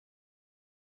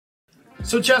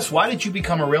So, Jess, why did you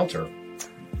become a realtor?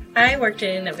 I worked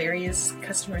in various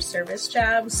customer service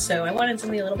jobs, so I wanted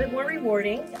something a little bit more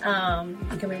rewarding.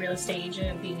 Becoming a real estate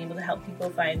agent, being able to help people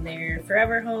find their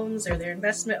forever homes or their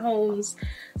investment homes,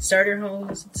 starter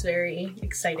homes. It's very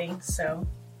exciting, so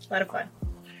a lot of fun.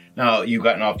 Now, you've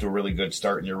gotten off to a really good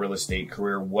start in your real estate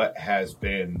career. What has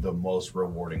been the most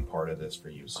rewarding part of this for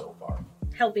you so far?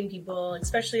 Helping people,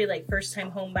 especially like first-time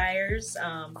home buyers,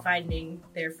 finding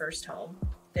their first home.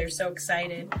 They're so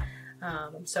excited.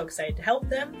 I'm so excited to help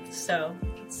them. So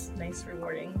it's a nice,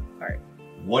 rewarding part.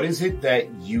 What is it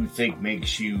that you think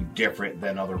makes you different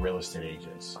than other real estate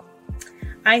agents?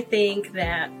 I think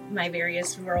that my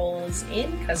various roles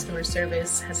in customer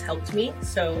service has helped me.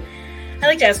 So I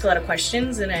like to ask a lot of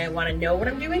questions and I want to know what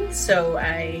I'm doing. So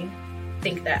I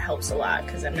think that helps a lot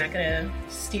because I'm not going to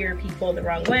steer people the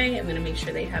wrong way. I'm going to make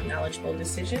sure they have knowledgeable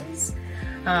decisions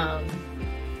and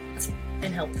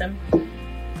help them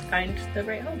find the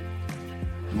right home.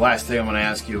 Last thing I'm going to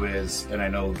ask you is, and I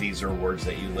know these are words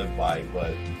that you live by,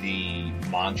 but the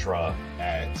mantra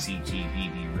at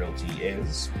CTBB Realty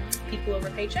is? People over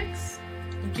paychecks,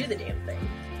 do the damn thing.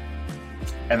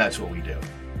 And that's what we do.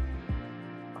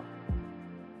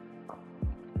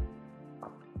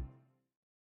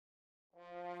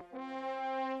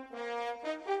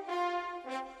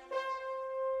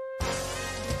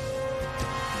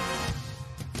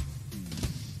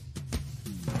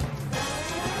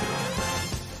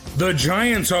 The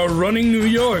Giants are running New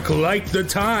York like the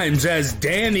Times as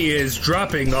Danny is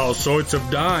dropping all sorts of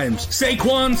dimes.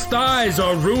 Saquon's thighs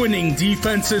are ruining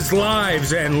defenses'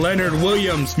 lives and Leonard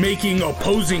Williams making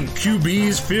opposing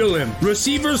QBs feel him.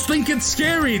 Receivers think it's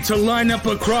scary to line up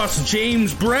across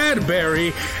James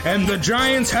Bradbury, and the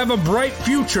Giants have a bright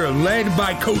future led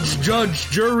by Coach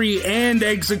Judge, Jury, and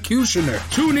Executioner.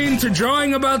 Tune in to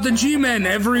Drawing About the G-Men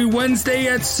every Wednesday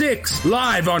at 6,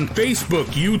 live on Facebook,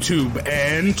 YouTube,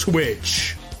 and Twitch.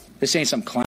 This ain't some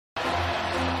clown.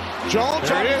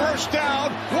 Jones on first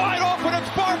down, wide open, it's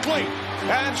Barkley.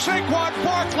 And Saquon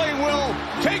Barkley will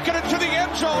take it into the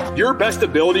end zone. Your best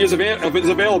ability is his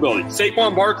availability.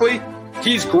 Saquon Barkley,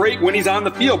 he's great when he's on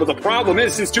the field, but the problem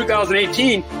is since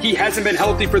 2018, he hasn't been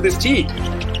healthy for this team.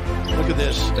 Look at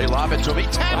this. They lob it to him. He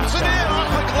taps it in off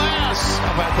the glass.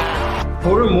 How about that?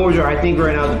 Porter Moser, I think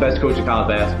right now is the best coach in college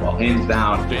basketball, hands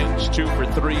down. It's 2 for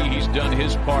 3. He's done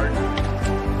his part.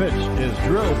 Pitch is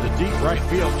drilled to deep right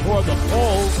field toward the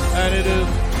pole, and it is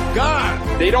gone.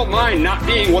 They don't mind not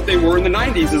being what they were in the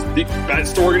 90s as the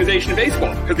best organization in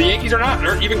baseball, because the Yankees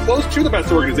aren't even close to the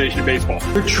best organization in baseball.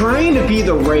 They're trying to be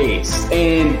the Rays,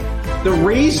 and the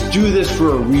Rays do this for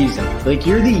a reason. Like,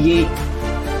 you're the Yankees.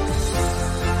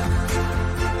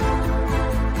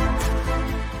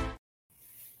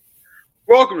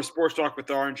 Welcome to Sports Talk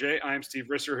with R&J. I am Steve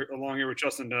Risser, along here with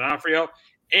Justin D'Onofrio.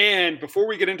 And before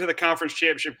we get into the conference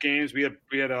championship games, we had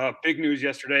big news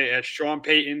yesterday as Sean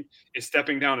Payton is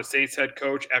stepping down as Saints head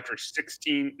coach after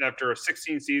 16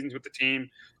 seasons with the team.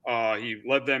 He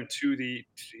led them to he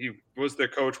was the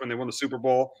coach when they won the Super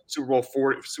Bowl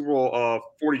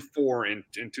 44 in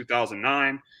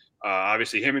 2009.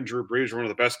 Obviously, him and Drew Brees are one of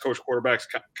the best coach quarterbacks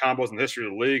combos in the history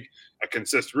of the league. A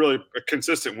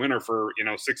consistent winner for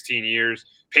 16 years.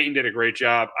 Payton did a great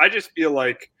job. I just feel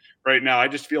like right now, he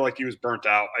was burnt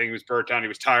out. I think he was burnt out. He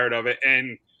was tired of it,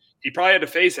 and he probably had to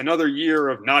face another year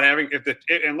of not having.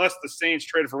 Unless the Saints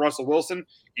traded for Russell Wilson,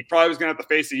 he probably was going to have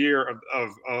to face a year of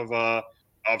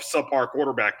subpar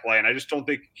quarterback play. And I just don't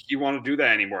think he wanted to do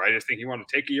that anymore. I just think he wanted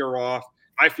to take a year off.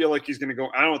 I feel like he's going to go.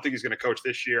 I don't think he's going to coach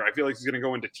this year. I feel like he's going to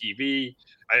go into TV.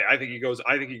 I think he goes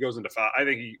into. I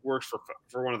think he works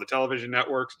for one of the television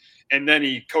networks, and then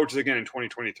he coaches again in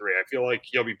 2023. I feel like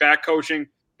he'll be back coaching,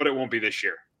 but it won't be this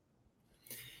year.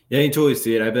 Yeah, you totally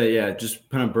see it. I bet. Yeah, just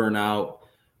kind of burn out.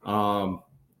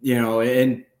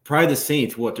 And probably the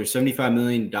Saints. They're $75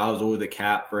 million over the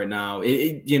cap right now.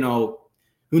 Who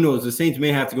knows? The Saints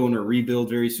may have to go into a rebuild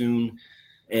very soon.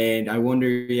 And I wonder,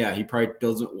 he probably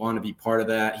doesn't want to be part of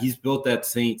that. He's built that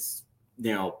Saints,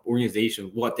 organization.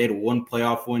 They had one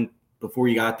playoff win before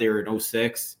he got there in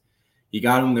 2006. He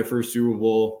got them their first Super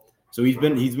Bowl. So he's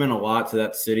been a lot to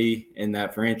that city and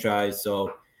that franchise.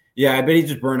 So, yeah, I bet he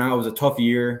just burned out. It was a tough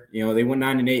year. They went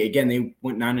 9-8. Again, they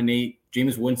went 9-8.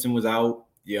 Jameis Winston was out.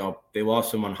 They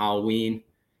lost him on Halloween.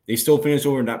 They still finished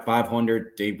over in that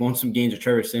 500. They won some games with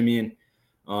Trevor Siemian.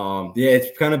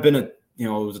 It's kind of been it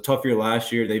was a tough year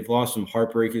last year. They've lost some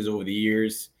heartbreakers over the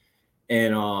years.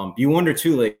 And you wonder,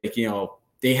 too,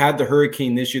 they had the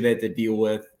hurricane this year that they had to deal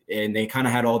with, and they kind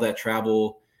of had all that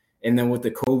travel. And then with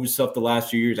the COVID stuff the last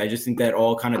few years, I just think that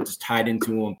all kind of just tied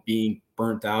into him being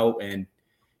burnt out. And,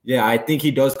 I think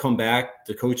he does come back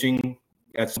to coaching,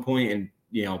 at some point, and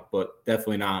but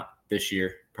definitely not this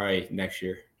year. Probably next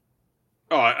year.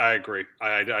 Oh, I agree.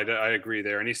 I agree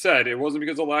there. And he said it wasn't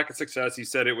because of lack of success. He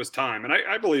said it was time, and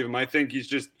I believe him. I think he's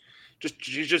just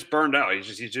burned out. I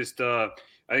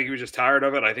think he was just tired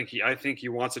of it. I think he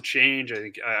wants a change.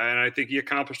 I think he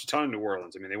accomplished a ton in New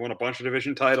Orleans. I mean, they won a bunch of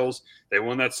division titles. They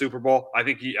won that Super Bowl. I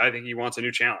think he wants a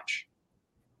new challenge.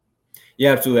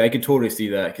 Yeah, absolutely. I could totally see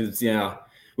that because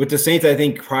with the Saints, I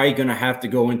think probably going to have to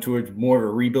go into more of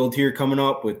a rebuild here coming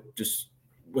up with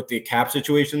the cap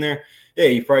situation there. Yeah,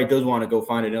 he probably does want to go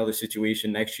find another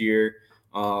situation next year.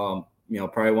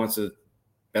 Probably wants a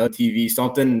LTV,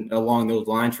 something along those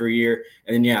lines for a year.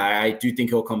 And then, I do think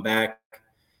he'll come back.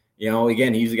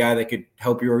 Again, he's a guy that could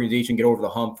help your organization get over the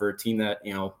hump for a team that,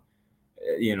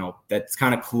 that's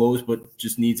kind of close, but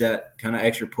just needs that kind of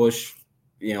extra push.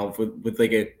 With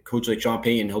like a coach like Sean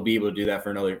Payton, he'll be able to do that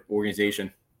for another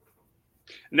organization.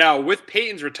 Now, with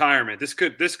Payton's retirement, this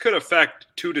could affect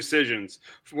two decisions.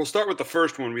 We'll start with the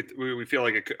first one. We feel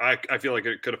like I feel like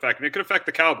it could affect, and it could affect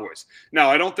the Cowboys. Now,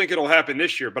 I don't think it'll happen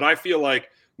this year, but I feel like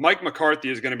Mike McCarthy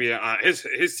is going to be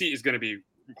his seat is going to be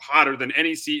hotter than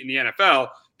any seat in the NFL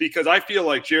because I feel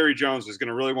like Jerry Jones is going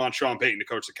to really want Sean Payton to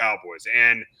coach the Cowboys.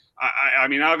 And I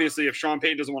mean, obviously, if Sean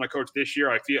Payton doesn't want to coach this year,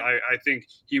 I think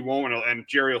he won't, and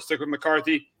Jerry will stick with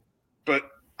McCarthy. But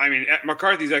I mean,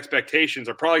 McCarthy's expectations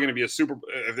are probably going to be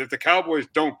if the Cowboys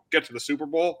don't get to the Super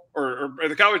Bowl or if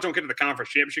the Cowboys don't get to the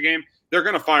conference championship game, they're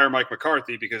going to fire Mike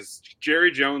McCarthy because Jerry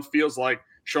Jones feels like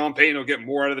Sean Payton will get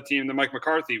more out of the team than Mike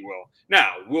McCarthy will.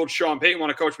 Now, will Sean Payton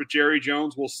want to coach with Jerry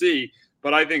Jones? We'll see.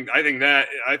 But I think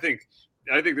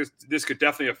this could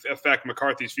definitely affect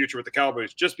McCarthy's future with the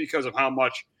Cowboys just because of how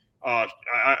much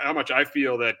I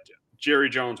feel that Jerry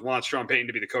Jones wants Sean Payton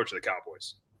to be the coach of the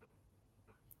Cowboys.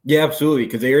 Yeah, absolutely.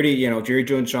 Because they already, Jerry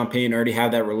Jones, Sean Payton already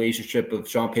have that relationship of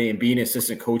Sean Payton being an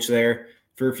assistant coach there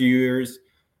for a few years.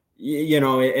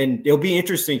 And it'll be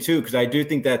interesting too, because I do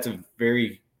think that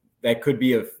could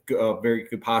be a very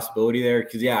good possibility there.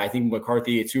 Because I think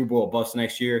McCarthy at Super Bowl bust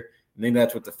next year. I think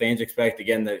that's what the fans expect.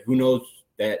 Again, that who knows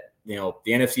that the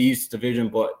NFC East division,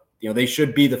 but they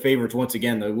should be the favorites once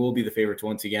again. They will be the favorites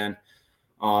once again.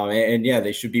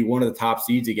 They should be one of the top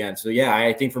seeds again. So,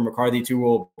 I think for McCarthy, too,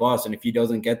 will bust. And if he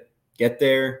doesn't get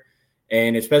there,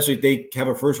 and especially if they have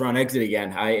a first-round exit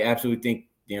again, I absolutely think,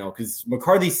 because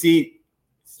McCarthy's seat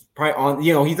is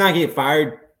probably on, he's not getting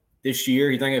fired this year.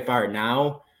 He's not getting fired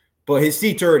now. But his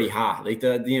seat's already hot. By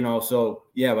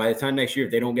the time next year,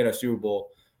 if they don't get a Super Bowl,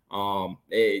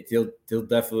 they'll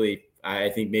definitely,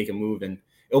 I think, make a move. And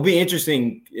it'll be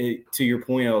interesting to your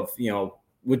point of,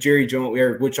 would Jerry Jones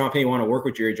or would Sean Payton want to work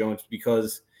with Jerry Jones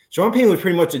because Sean Payton was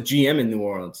pretty much a GM in New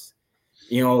Orleans.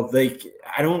 I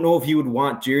don't know if he would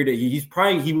want Jerry to. He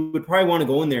would probably want to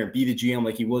go in there and be the GM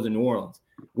like he was in New Orleans.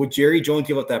 Would Jerry Jones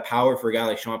give up that power for a guy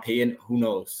like Sean Payton? Who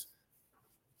knows?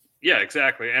 Yeah,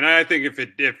 exactly. And I think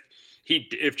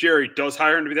if Jerry does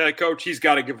hire him to be that coach, he's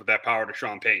got to give up that power to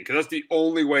Sean Payton because that's the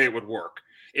only way it would work.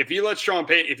 If he lets Sean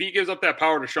Payton, if he gives up that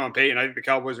power to Sean Payton, I think the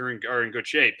Cowboys are in good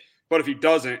shape. But if he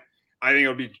doesn't, I think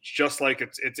it'll be just like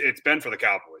it's been for the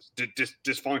Cowboys,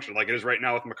 dysfunction, like it is right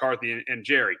now with McCarthy and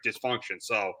Jerry, dysfunction.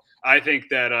 So I think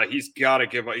that he's got to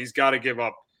give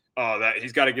that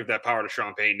power to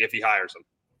Sean Payton if he hires him.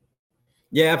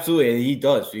 Yeah, absolutely, he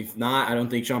does. If not, I don't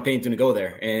think Sean Payton's going to go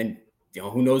there. And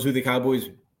who knows who the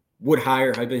Cowboys would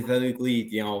hire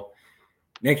hypothetically?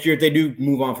 Next year if they do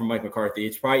move on from Mike McCarthy,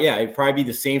 it'd probably be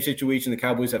the same situation the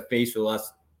Cowboys have faced for the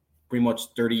last pretty much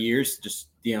 30 years. Just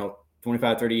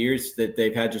 25, 30 years that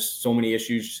they've had just so many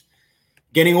issues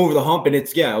getting over the hump. And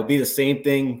it'll be the same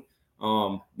thing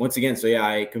once again. So,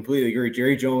 I completely agree.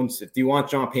 Jerry Jones, if you want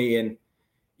Sean Payton,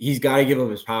 he's got to give up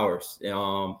his powers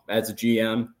as a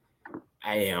GM.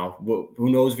 Who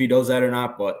knows if he does that or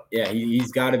not, but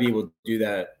he's got to be able to do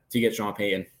that to get Sean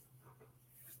Payton.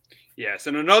 Yes,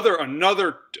 and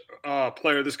another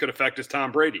player this could affect is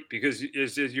Tom Brady because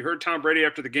as you heard Tom Brady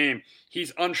after the game,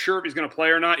 he's unsure if he's going to play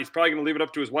or not. He's probably going to leave it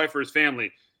up to his wife or his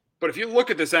family. But if you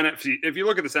look at this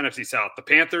NFC South, the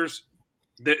Panthers,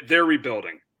 they're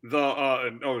rebuilding.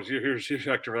 Here's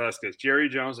Hector Velasquez. Jerry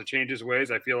Jones to change his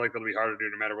ways. I feel like that'll be hard to do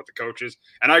no matter what the coach is.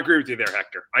 And I agree with you there,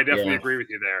 Hector. I definitely agree with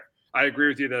you there. I agree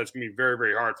with you that it's going to be very,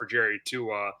 very hard for Jerry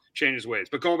to change his ways.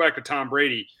 But going back to Tom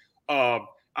Brady,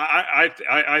 I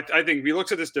think if he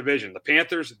looks at this division, the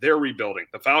Panthers, they're rebuilding.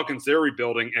 The Falcons, they're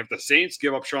rebuilding. And if the Saints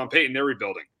give up Sean Payton, they're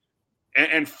rebuilding.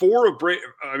 And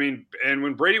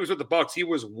when Brady was with the Bucs, he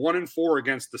was 1-4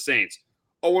 against the Saints,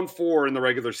 0-4 in the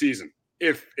regular season.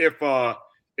 If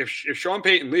Sean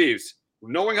Payton leaves,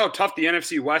 knowing how tough the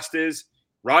NFC West is,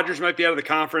 Rodgers might be out of the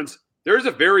conference. There's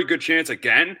a very good chance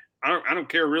again. I don't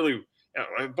care really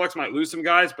Bucks might lose some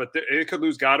guys, but it could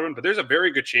lose Godwin. But there's a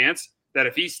very good chance that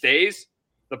if he stays,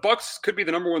 the Bucks could be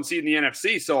the number 1 seed in the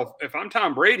NFC. So if I'm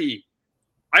Tom Brady,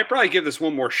 I'd probably give this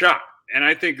one more shot. And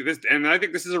I think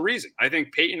this is a reason. I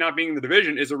think Peyton not being in the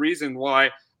division is a reason why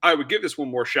I would give this one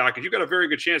more shot, because you've got a very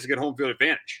good chance to get home field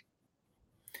advantage.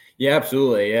 Yeah,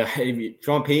 absolutely. Yeah,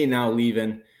 Sean Payton now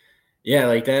leaving. Yeah,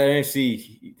 like that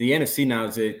NFC, the NFC now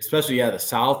is especially the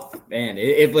South. Man,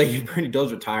 if Brady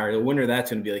does retire, the winner of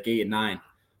that's going to be like 8 and 9,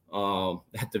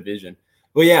 that division.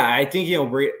 But yeah, I think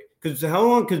Brady, because how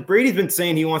long? Because Brady's been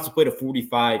saying he wants to play to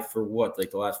 45 for what,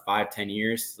 like the last 5-10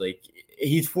 years. Like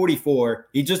he's 44.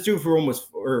 He just threw for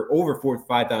over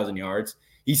 45,000 yards.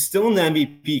 He's still in the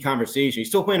MVP conversation. He's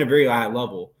still playing at a very high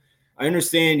level. I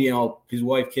understand, his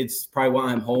wife, kids probably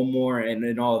want him home more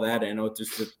and all of that. I know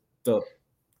just the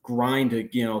grind to,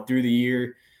 through the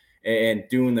year and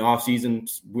doing the off season,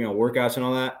 workouts and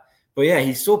all that. But yeah,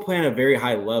 he's still playing at a very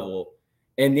high level.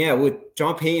 And yeah, with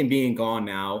John Payton being gone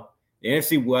now, the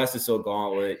NFC West is still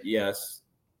gone. Yes,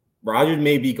 Rodgers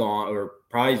may be gone, or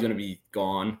probably going to be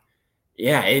gone.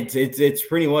 Yeah, it's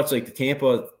pretty much like the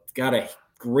Tampa got a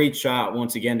great shot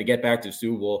once again to get back to the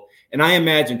Super Bowl. And I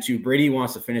imagine too, Brady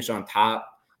wants to finish on top.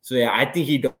 So yeah, I think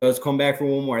he does come back for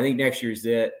one more. I think next year's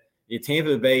it. Yeah,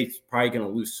 Tampa Bay's probably going to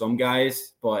lose some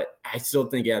guys, but I still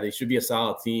think, they should be a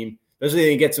solid team. Especially if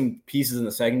they get some pieces in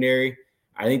the secondary.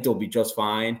 I think they'll be just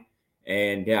fine.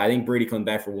 And yeah, I think Brady comes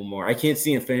back for one more. I can't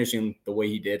see him finishing the way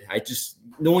he did.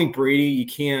 Knowing Brady,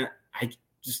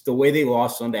 the way they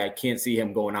lost Sunday, I can't see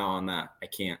him going out on that. I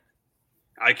can't.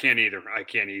 I can't either.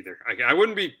 I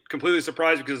wouldn't be completely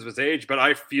surprised because of his age, but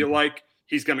I feel like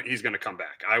he's gonna come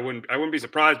back. I wouldn't be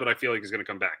surprised, but I feel like he's gonna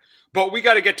come back. But we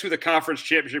got to get to the conference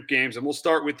championship games, and we'll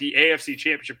start with the AFC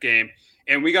championship game.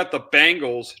 And we got the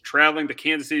Bengals traveling to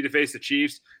Kansas City to face the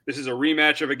Chiefs. This is a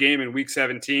rematch of a game in Week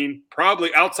 17,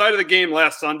 probably outside of the game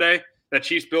last Sunday, that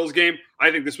Chiefs-Bills game.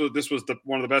 I think this was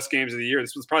one of the best games of the year.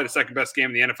 This was probably the second best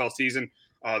game in the NFL season.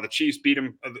 The Chiefs beat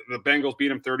them. The Bengals beat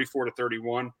them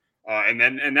 34-31.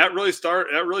 And that really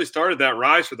started that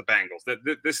rise for the Bengals.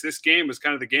 This game was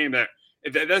kind of the game that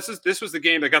this was the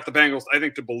game that got the Bengals, I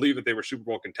think, to believe that they were Super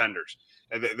Bowl contenders.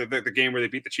 The game where they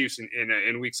beat the Chiefs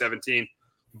in Week 17.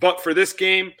 But for this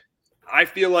game, I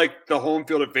feel like the home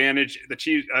field advantage, the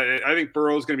Chiefs. I think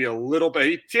Burrow's going to be a little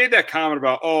bit. He made that comment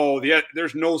about,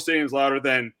 there's no stadiums louder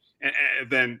than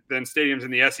stadiums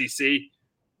in the SEC.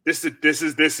 This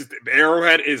is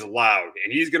Arrowhead is loud,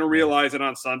 and he's going to realize it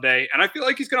on Sunday. And I feel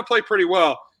like he's going to play pretty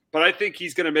well, but I think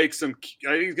he's going to make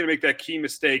that key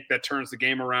mistake that turns the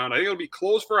game around. I think it'll be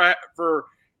close for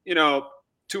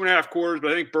 2.5 quarters,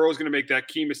 but I think Burrow's going to make that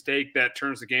key mistake that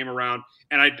turns the game around.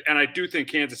 And I do think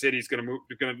Kansas City is not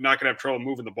going to have trouble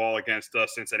moving the ball against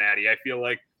Cincinnati. I feel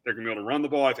like they're going to be able to run the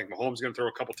ball. I think Mahomes is going to throw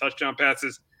a couple touchdown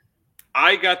passes.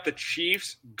 I got the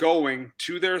Chiefs going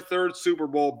to their third Super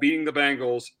Bowl, beating the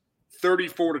Bengals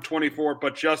 34-24.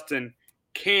 But Justin,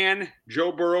 can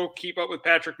Joe Burrow keep up with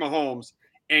Patrick Mahomes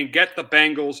and get the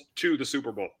Bengals to the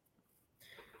Super Bowl?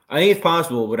 I think it's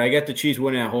possible, but I got the Chiefs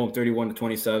winning at home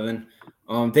 31-27.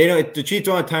 The Chiefs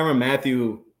don't have Tyrann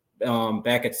Mathieu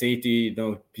back at safety.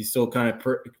 He's still kind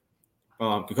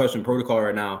of concussion protocol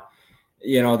right now.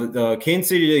 The Kansas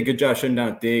City did a good job shutting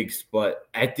down Diggs, but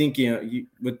I think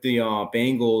with the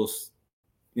Bengals,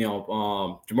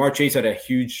 Jamar Chase had a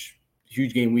huge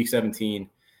game Week 17.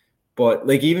 But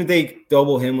even if they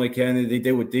double him like they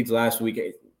did with Diggs last week,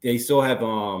 they still have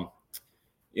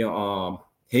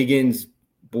Higgins,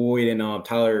 Boyd, and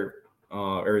Tyler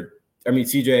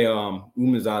CJ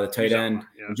Umazah, the tight end.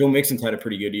 Yeah. Joe Mixon's had a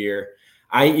pretty good year.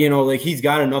 He's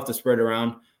got enough to spread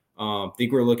around. I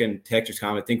think we're looking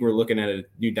at a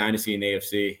new dynasty in the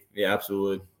AFC. Yeah,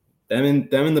 absolutely. Them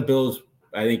and the Bills,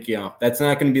 I think, that's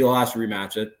not going to be the last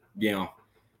rematch.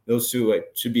 Those two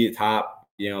should be the top.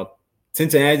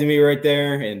 Cincinnati's going to be right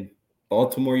there, and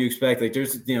Baltimore you expect.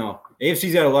 There's,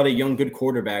 AFC's got a lot of young, good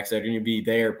quarterbacks that are going to be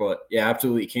there. But, yeah,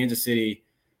 absolutely, Kansas City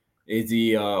is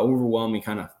the overwhelming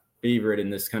kind of favorite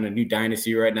in this kind of new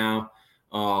dynasty right now.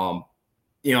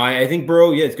 I think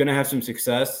Burrow, is going to have some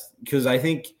success because I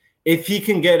think if he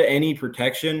can get any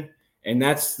protection, and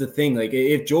that's the thing,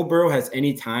 if Joe Burrow has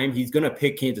any time, he's going to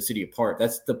pick Kansas City apart.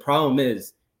 That's the problem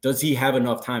is, does he have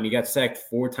enough time? He got sacked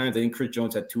 4 times. I think Chris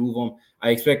Jones had 2 of them. I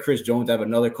expect Chris Jones to have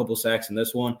another couple sacks in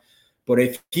this one. But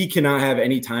if he cannot have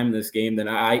any time in this game, then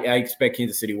I expect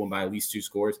Kansas City win by at least 2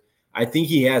 scores. I think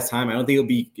he has time. I don't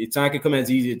think it's not going to come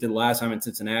as easy as it did last time in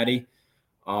Cincinnati.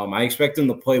 I expect him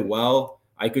to play well.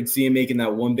 I could see him making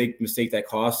that one big mistake that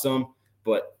cost him.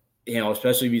 But,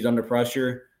 especially if he's under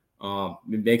pressure, it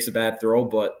makes a bad throw.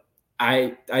 But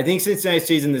I think Cincinnati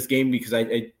stays in this game because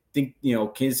think,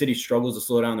 Kansas City struggles to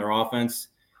slow down their offense.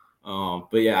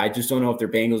 But yeah, I just don't know if their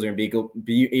Bengals are going to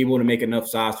be able to make enough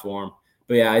stops for him.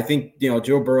 But yeah, I think,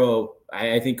 Joe Burrow,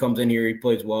 I think comes in here, he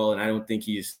plays well, and I don't think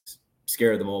he's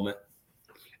scared of the moment.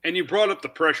 And you brought up the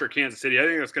pressure of Kansas City. I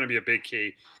think that's going to be a big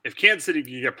key. If Kansas City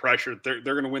can get pressured, they're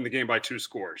going to win the game by 2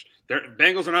 scores.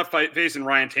 Bengals are not facing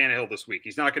Ryan Tannehill this week.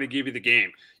 He's not going to give you the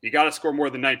game. You got to score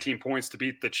more than 19 points to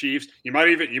beat the Chiefs. You might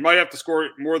have to score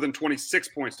more than 26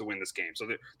 points to win this game. So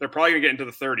they're probably going to get into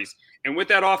the 30s. And with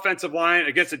that offensive line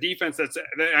against a defense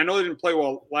I know they didn't play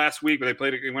well last week, but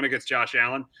they went against Josh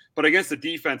Allen. But against a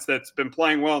defense that's been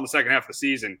playing well in the second half of the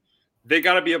season, they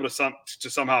got to be able to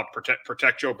somehow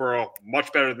protect Joe Burrow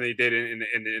much better than they did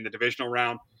in the divisional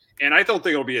round. And I don't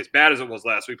think it'll be as bad as it was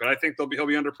last week, but I think he'll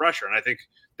be under pressure. And I think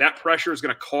that pressure is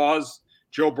going to cause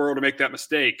Joe Burrow to make that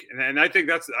mistake. And I think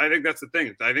that's the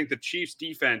thing. I think the Chiefs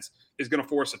defense is going to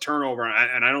force a turnover.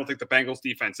 And I don't think the Bengals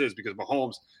defense is, because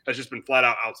Mahomes has just been flat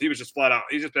out. He's just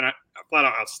been flat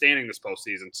out outstanding this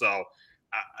postseason. So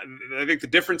I think the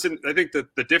difference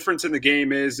in the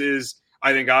game is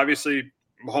I think obviously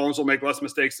Mahomes will make less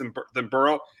mistakes than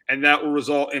Burrow, and that will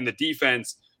result in the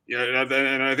defense.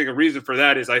 And I think a reason for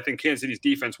that is I think Kansas City's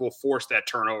defense will force that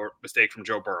turnover mistake from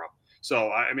Joe Burrow.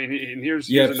 So I mean, and here's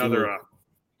another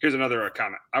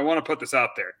comment. I want to put this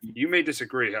out there. You may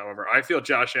disagree, however. I feel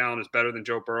Josh Allen is better than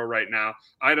Joe Burrow right now.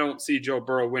 I don't see Joe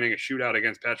Burrow winning a shootout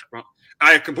against Patrick Mahomes.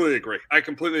 I completely agree.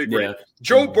 Yeah.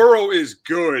 Joe Burrow is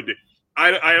good.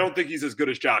 I don't think he's as good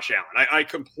as Josh Allen. I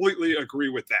completely agree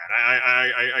with that.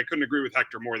 I couldn't agree with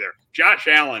Hector more there. Josh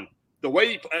Allen, the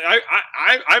way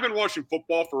I've been watching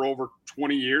football for over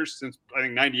 20 years, since I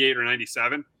think 98 or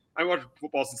 97. I've watched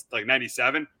football since like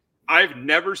 97. I've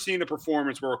never seen a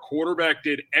performance where a quarterback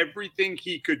did everything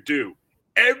he could do,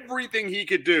 and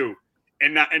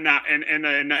not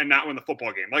win the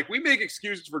football game. Like, we make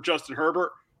excuses for Justin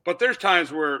Herbert, but there's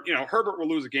times where Herbert will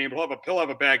lose a game, he'll have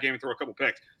a bad game and throw a couple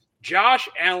picks. Josh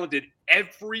Allen did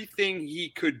everything he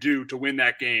could do to win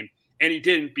that game, and he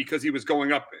didn't, because he was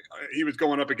going up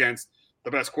against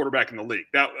the best quarterback in the league.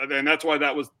 That's why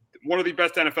that was one of the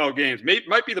best NFL games.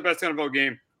 Might be the best NFL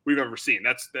game we've ever seen.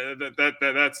 That's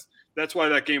why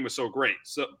that game was so great.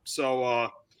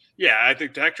 Yeah, I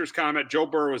think to Hector's comment, Joe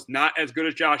Burrow is not as good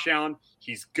as Josh Allen.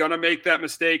 He's gonna make that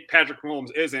mistake. Patrick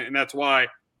Mahomes isn't, and that's why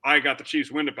I got the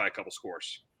Chiefs win it by a couple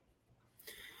scores.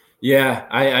 Yeah,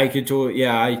 I could totally.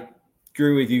 Yeah, I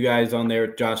agree with you guys on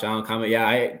their Josh Allen comment.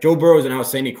 Yeah, Joe Burrow is an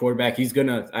outstanding quarterback. He's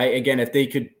gonna. If they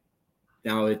could,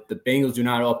 if the Bengals do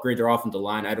not upgrade their offensive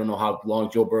line, I don't know how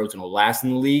long Joe Burrow is gonna last in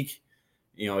the league.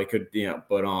 It could.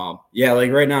 But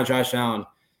like right now, Josh Allen,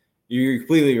 you're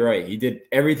completely right. He did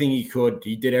everything he could.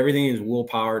 He did everything in his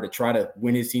willpower to try to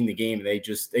win his team the game. They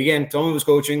just, again, some of it was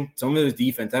coaching, some of it was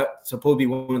defense. That's supposed to be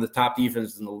one of the top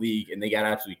defenses in the league, and they got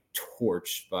absolutely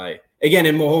torched by. Again,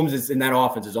 and Mahomes in that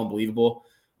offense is unbelievable.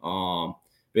 But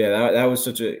yeah, that was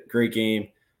such a great game.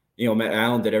 Matt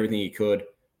Allen did everything he could.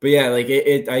 But yeah, like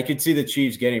I could see the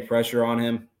Chiefs getting pressure on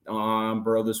him,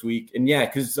 Burrow this week. And yeah,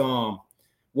 because in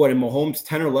Mahomes'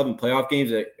 10 or 11 playoff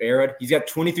games at Arrowhead, he's got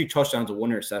 23 touchdowns and 1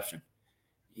 interception.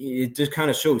 It just kind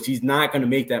of shows he's not going to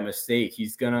make that mistake.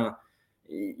 He's going to,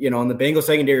 and the Bengals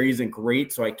secondary isn't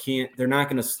great, so they're not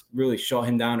going to really shut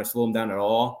him down or slow him down at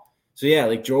all. So, yeah,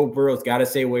 like Joe Burrow's got to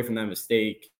stay away from that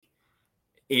mistake.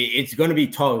 It's going to be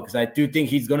tough, because I do think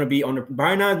he's going to be under –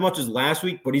 probably not as much as last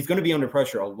week, but he's going to be under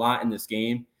pressure a lot in this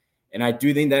game. And I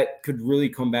do think that could really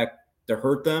come back to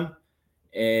hurt them.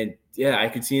 And, yeah, I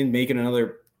could see him making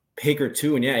another pick or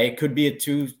two. And, yeah, it could be a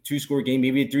two-score game,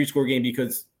 maybe a 3-score game,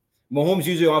 because Mahomes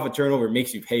usually off a turnover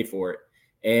makes you pay for it.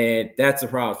 And that's the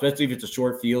problem, especially if it's a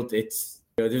short field.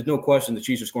 There's no question the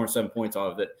Chiefs are scoring 7 points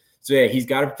off of it. So, yeah, he's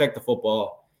got to protect the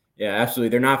football. Yeah, absolutely.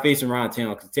 They're not facing Ryan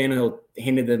Tannehill, because Tannehill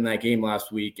handed them that game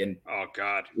last week. And oh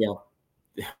God,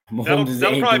 Mahomes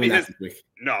that'll probably be his week.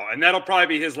 No, and that'll probably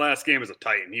be his last game as a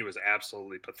Titan. He was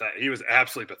absolutely pathetic. He was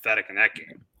absolutely pathetic in that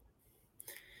game.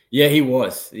 Yeah, he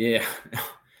was. Yeah,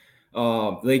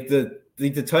 like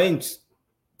the Titans.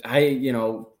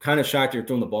 Kind of shocked they're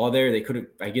throwing the ball there. They could have,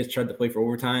 I guess, tried to play for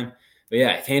overtime. But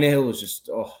yeah, Tannehill was just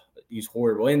he's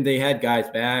horrible. And they had guys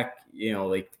back.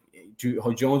 Like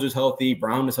Jones was healthy,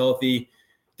 Brown was healthy,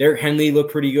 Derrick Henry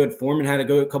looked pretty good. Foreman had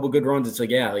a couple good runs. It's like,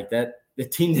 yeah, like that. The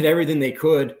team did everything they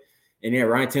could, and yeah,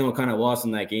 Ryan Tannehill kind of lost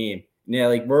in that game. And yeah,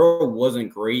 like Burrow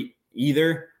wasn't great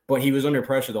either, but he was under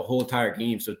pressure the whole entire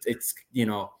game. So it's I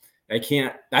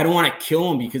don't want to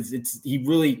kill him, because he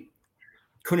really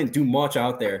couldn't do much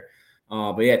out there.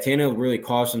 But yeah, Tannehill really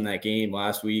cost him that game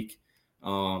last week.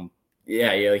 That's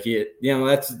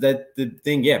the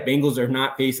thing. Yeah, Bengals are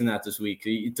not facing that this week.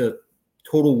 It's a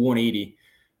total 180.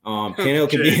 Tannehill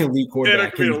can be an elite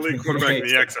quarterback. Tannehill can be an elite quarterback in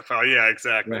the XFL. Yeah,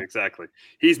 exactly, right. Exactly.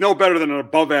 He's no better than an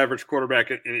above-average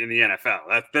quarterback in the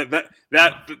NFL.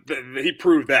 That he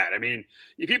proved that. I mean,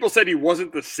 if people said he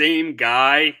wasn't the same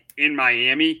guy in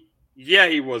Miami, yeah,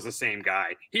 he was the same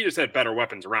guy. He just had better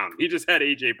weapons around him. He just had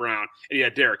A.J. Brown and he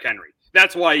had Derrick Henry.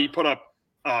 That's why he put up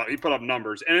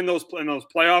numbers. And in those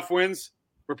playoff wins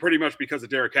were pretty much because of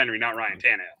Derrick Henry, not Ryan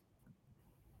Tannehill.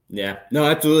 Yeah, no,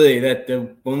 absolutely.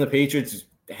 One of the Patriots,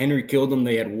 Henry killed them.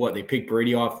 They had They picked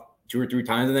Brady off 2 or 3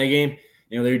 times in that game.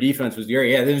 Their defense was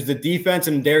great. Yeah, there's the defense,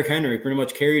 and Derrick Henry pretty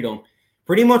much carried them.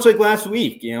 Pretty much like last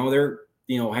week. Henry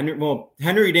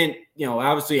didn't.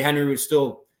 Obviously Henry was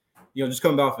still, just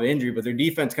coming off of injury, but their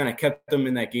defense kind of kept them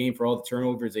in that game for all the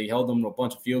turnovers. They held them to a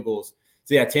bunch of field goals.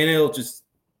 So yeah, Tannehill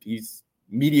he's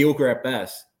mediocre at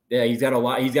best. Yeah, he's got a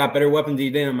lot. He's got better weapons than he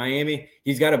did in Miami.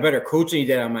 He's got a better coach than he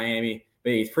did in Miami.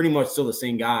 But he's pretty much still the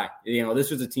same guy. This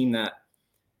was a team that,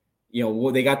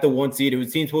 they got the 1 seed. It was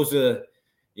a team supposed to,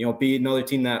 be another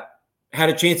team that had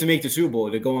a chance to make the Super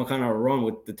Bowl, to go on kind of a run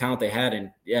with the talent they had.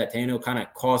 And, yeah, Tannehill kind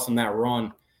of cost them that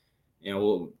run.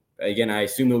 Again, I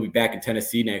assume he'll be back in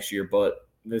Tennessee next year. But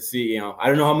let's see, I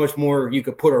don't know how much more you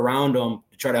could put around them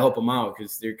to try to help them out,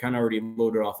 because they're kind of already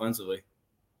loaded offensively.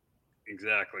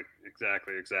 Exactly.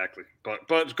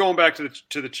 But going back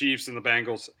to the Chiefs and the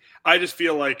Bengals, I just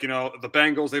feel like, the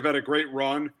Bengals, they've had a great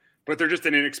run, but they're just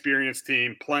an inexperienced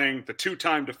team playing the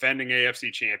 2-time defending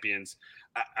AFC champions.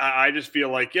 I just feel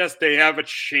like, yes, they have a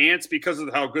chance because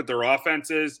of how good their offense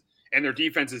is and their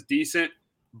defense is decent,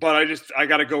 but I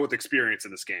got to go with experience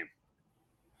in this game.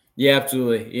 Yeah,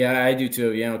 absolutely. Yeah, I do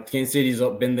too. Kansas City's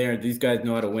been there. These guys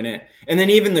know how to win it. And then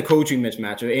even the coaching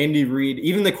mismatch of Andy Reid,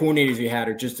 even the coordinators we had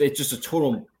it's just a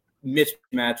total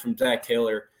mismatch from Zach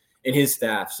Taylor and his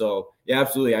staff. So yeah,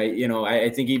 absolutely. I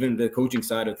think even the coaching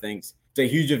side of things, it's a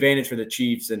huge advantage for the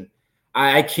Chiefs. And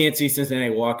I can't see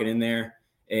Cincinnati walking in there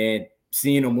and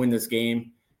seeing them win this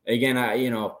game. Again, I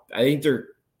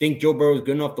think Joe Burrow is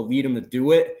good enough to lead them to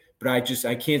do it, but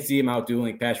I can't see him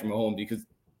outdoing Patrick Mahomes, because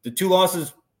the 2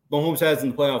 losses Mahomes has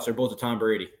in the playoffs are both to Tom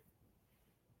Brady.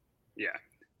 Yeah.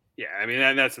 I mean,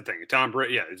 that's the thing. Tom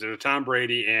Brady. Yeah, it's Tom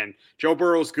Brady, and Joe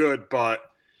Burrow's good, but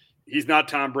he's not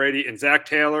Tom Brady. And Zach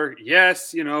Taylor,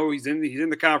 yes, he's in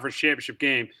the conference championship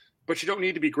game, but you don't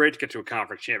need to be great to get to a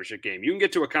conference championship game. You can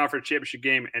get to a conference championship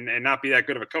game and not be that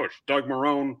good of a coach. Doug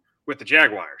Marrone with the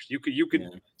Jaguars, you could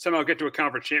somehow get to a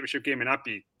conference championship game and not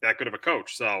be that good of a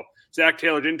coach. So Zach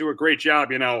Taylor didn't do a great job,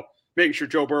 making sure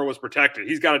Joe Burrow was protected.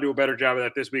 He's got to do a better job of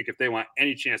that this week if they want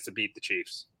any chance to beat the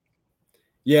Chiefs.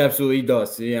 Yeah, absolutely, he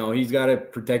does. He's got to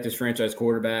protect his franchise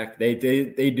quarterback. They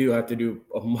do have to do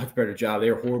a much better job. They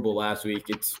were horrible last week.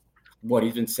 He's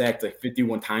been sacked like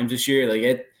 51 times this year.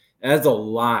 That's a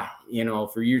lot,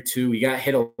 for year 2. He got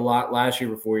hit a lot last year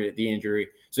before the injury.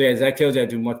 So yeah, Zach Taylor's got to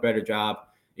do a much better job.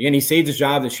 Again, he saved his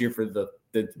job this year for the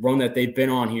run that they've been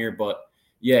on here, but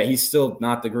yeah, he's still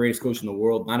not the greatest coach in the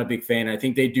world. Not a big fan. I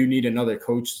think they do need another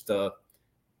coach to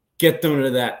get them to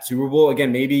that Super Bowl.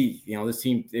 Again, maybe, this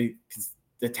team,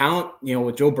 the talent,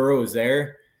 with Joe Burrow is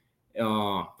there.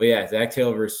 But yeah, Zach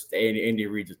Taylor versus Andy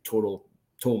Reid's a total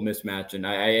mismatch. And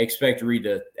I expect Reid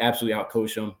to absolutely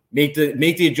outcoach him. Make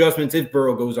the adjustments if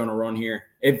Burrow goes on a run here.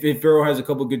 If Burrow has a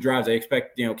couple of good drives, I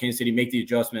expect, Kansas City make the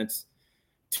adjustments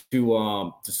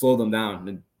to slow them down.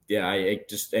 And yeah,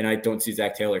 I don't see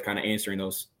Zach Taylor kind of answering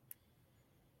those.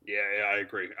 Yeah, I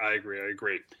agree.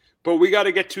 But we got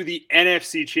to get to the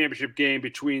NFC Championship game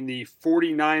between the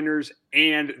 49ers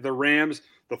and the Rams.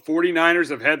 The 49ers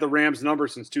have had the Rams number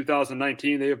since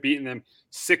 2019. They have beaten them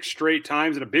 6 straight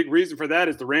times, and a big reason for that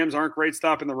is the Rams aren't great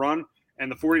stopping the run,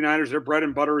 and the 49ers, their bread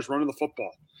and butter is running the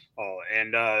football.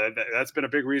 That's been a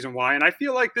big reason why. And I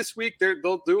feel like this week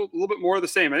they'll do a little bit more of the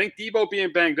same. I think Debo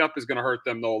being banged up is going to hurt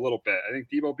them, though, a little bit. I think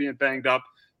Debo being banged up,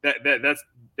 that's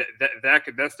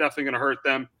definitely going to hurt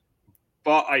them.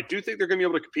 But I do think they're going to be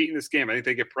able to compete in this game. I think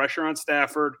they get pressure on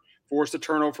Stafford, force a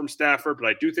turnover from Stafford, but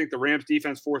I do think the Rams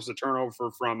defense forces a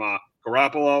turnover from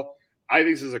Garoppolo. I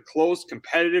think this is a close,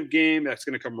 competitive game that's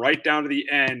going to come right down to the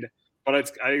end, but I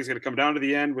think it's going to come down to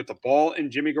the end with the ball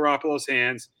in Jimmy Garoppolo's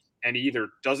hands, and he either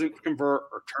doesn't convert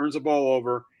or turns the ball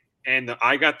over. And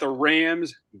I got the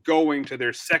Rams going to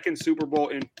their second Super Bowl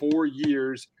in 4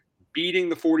 years, beating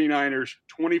the 49ers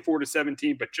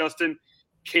 24-17. But Justin,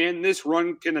 can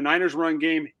the Niners run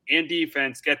game and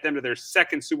defense get them to their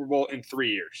second Super Bowl in 3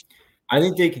 years? I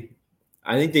think they can.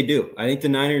 I think they do. I think the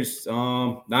Niners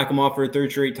knock them off for a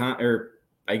third straight time, or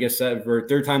I guess for a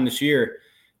third time this year.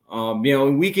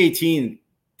 In Week 18,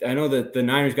 I know that the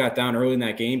Niners got down early in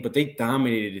that game, but they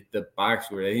dominated the box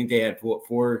score. I think they had over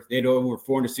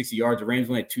 460 yards. The Rams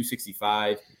only had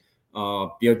 265.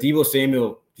 Deebo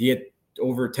Samuel, he had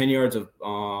over 10 yards of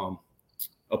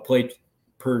a play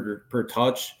per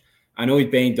touch. I know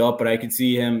he's banged up, but I could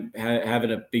see him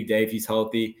having a big day if he's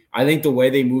healthy. I think the way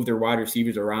they move their wide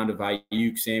receivers around of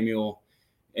Ayuk, Samuel,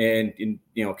 and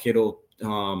Kittle,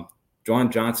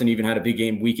 John Johnson even had a big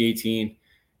game week 18.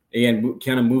 Again,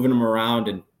 kind of moving them around,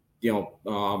 and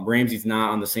Ramsey's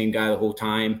not on the same guy the whole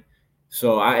time.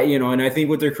 So and I think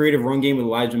with their creative run game with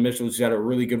Elijah Mitchell, who's got a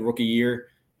really good rookie year,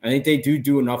 I think they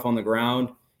do enough on the ground.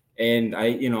 And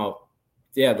the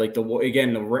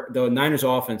Niners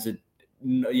offense,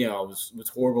 was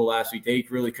horrible last week. They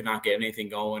really could not get anything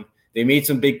going. They made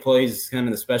some big plays, kind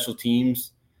of the special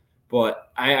teams,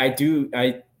 but I'm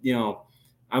going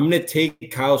to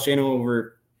take Kyle Shanahan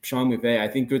over Sean McVay. I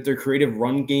think with their creative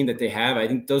run game that they have, I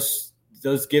think does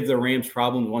give the Rams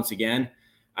problems once again.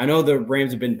 I know the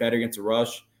Rams have been better against the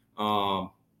rush. I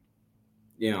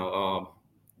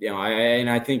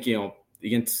think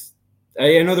against.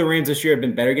 I know the Rams this year have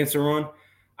been better against the run.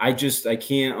 I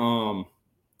can't.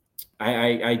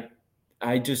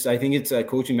 I think it's a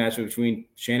coaching matchup between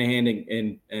Shanahan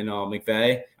and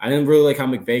McVay. I didn't really like how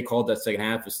McVay called that second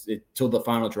half till the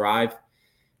final drive.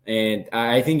 And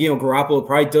I think, Garoppolo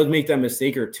probably does make that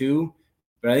mistake or two,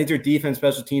 but I think their defense,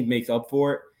 special teams makes up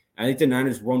for it. I think the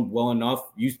Niners run well enough,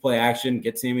 use play action,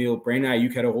 get Samuel. Brandon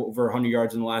Ayuk had over 100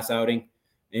 yards in the last outing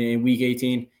in week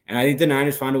 18. And I think the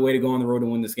Niners find a way to go on the road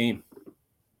and win this game.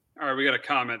 All right, we got a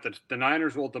comment that the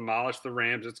Niners will demolish the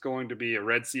Rams. It's going to be a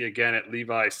Red Sea again at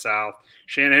Levi's South.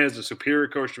 Shanahan is a superior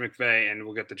coach to McVay and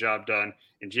will get the job done.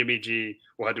 And Jimmy G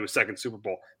will head to a second Super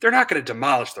Bowl. They're not going to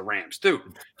demolish the Rams, dude.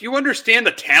 Do you understand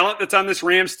the talent that's on this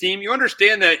Rams team? You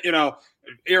understand that,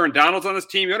 Aaron Donald's on this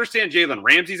team. You understand Jalen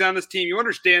Ramsey's on this team. You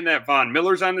understand that Von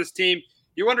Miller's on this team.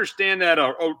 You understand that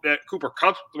that Cooper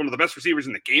Kupp's one of the best receivers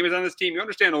in the game is on this team. You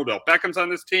understand Odell Beckham's on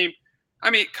this team. I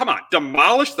mean, come on,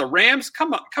 demolish the Rams.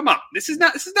 Come on. This is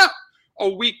not a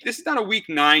week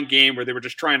 9 game where they were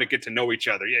just trying to get to know each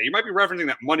other. Yeah, you might be referencing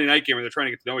that Monday night game where they're trying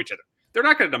to get to know each other. They're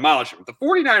not going to demolish them. If the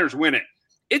 49ers win it,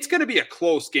 it's going to be a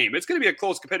close game. It's going to be a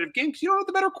close competitive game because you don't have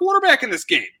the better quarterback in this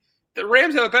game. The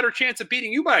Rams have a better chance of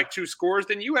beating you by 2 scores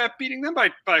than you have beating them by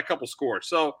a couple scores.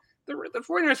 So the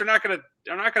 49ers are not going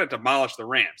to demolish the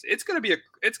Rams. It's going to be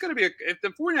if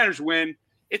the 49ers win,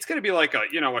 it's going to be like a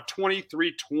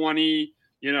 23-20,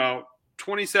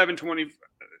 27-20.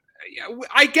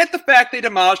 I get the fact they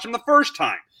demolished them the first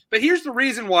time, but here's the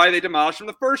reason why they demolished them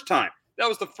the first time. That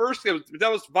was the first.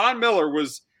 That was Von Miller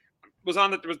was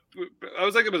on the. That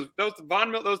was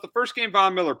the first game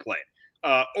Von Miller played.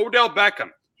 Odell Beckham.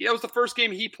 That was the first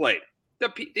game he played.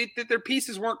 Their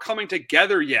pieces weren't coming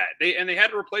together yet. They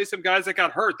had to replace some guys that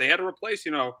got hurt. They had to replace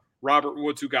Robert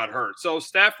Woods, who got hurt. So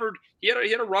Stafford, he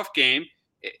had a rough game.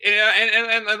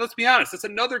 And let's be honest, that's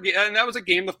another game, and that was a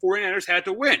game the 49ers had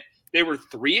to win. They were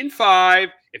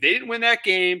 3-5. If they didn't win that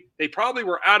game, they probably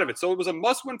were out of it. So it was a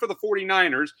must-win for the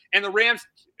 49ers, and the Rams,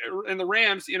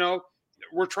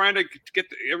 were trying to get.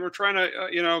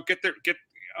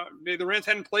 The Rams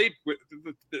hadn't played with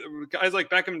guys like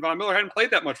Beckham and Von Miller hadn't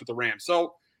played that much with the Rams.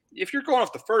 So if you're going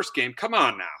off the first game, come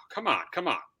on now, come on.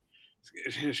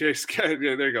 There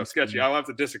you go, Sketchy. I'll have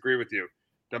to disagree with you.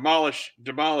 Demolish,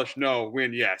 no,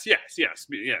 win, yes. Yeah.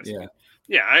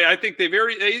 I think they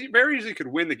very easily could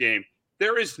win the game.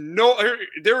 There is no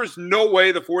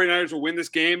way the 49ers will win this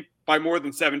game by more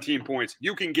than 17 points.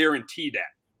 You can guarantee that.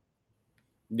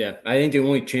 Yeah, I think the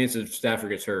only chance if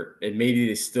Stafford gets hurt, and maybe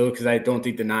they still, because I don't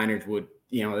think the Niners would,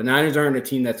 the Niners aren't a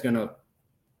team that's going to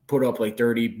put up like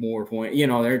 30 more points.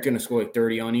 They're going to score like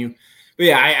 30 on you. But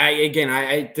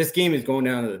yeah, this game is going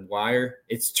down to the wire.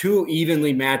 It's 2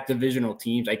 evenly matched divisional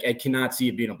teams. I cannot see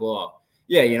it being a blowout.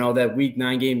 Yeah, that week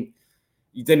 9 game,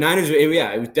 the Niners,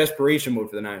 it was desperation mode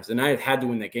for the Niners. The Niners had to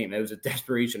win that game. It was a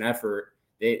desperation effort.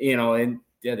 They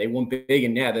won big.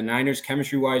 And yeah, the Niners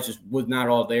chemistry-wise just was not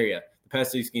all there yet. The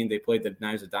past 6 games they played, the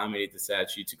Niners have dominated the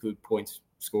stat sheets, including points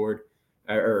scored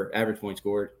or average points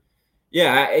scored.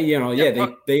 Yeah, I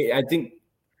think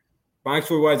box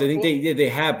score wise, I think they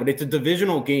have, but it's a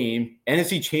divisional game,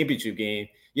 NFC Championship game.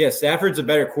 Yeah, Stafford's a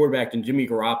better quarterback than Jimmy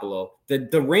Garoppolo.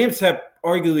 The Rams have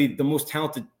arguably the most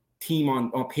talented team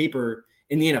on paper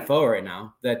in the NFL right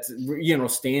now. That's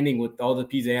standing with all the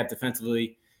pieces they have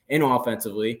defensively and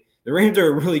offensively. The Rams are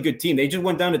a really good team. They just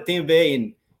went down to Tampa Bay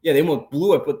and they almost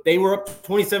blew it, but they were up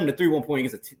 27-3 1 point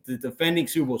against the defending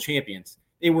Super Bowl champions.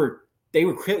 They were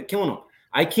killing them.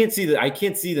 I can't see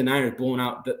the Niners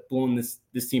blowing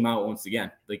this team out once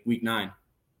again, like week 9.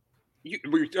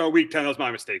 Week 10, that was my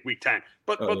mistake. Week 10.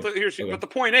 But the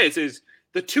point is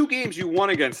the 2 games you won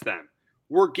against them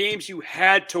were games you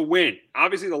had to win.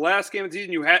 Obviously, the last game of the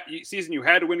season you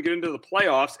had to win to get into the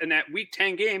playoffs, and that Week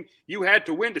 10 game you had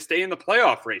to win to stay in the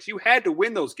playoff race. You had to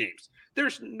win those games.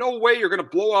 There's no way you're going to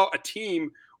blow out a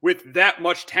team with that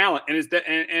much talent and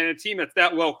a team that's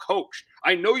that well coached.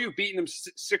 I know you've beaten them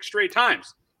 6 straight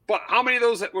times, but how many of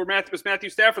those was Matthew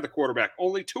Stafford the quarterback?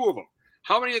 Only 2 of them.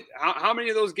 How many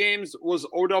of those games was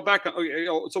Odell Beckham?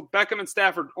 So Beckham and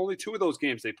Stafford, only 2 of those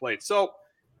games they played. So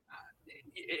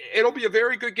it'll be a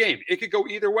very good game. It could go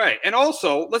either way. And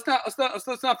also, let's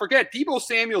not forget, Deebo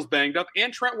Samuel's banged up,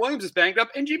 and Trent Williams is banged up,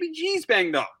 and Jimmy G's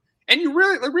banged up. And you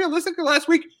realistically last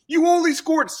week you only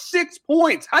scored 6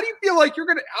 points. How do you feel like you're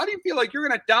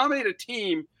gonna dominate a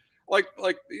team like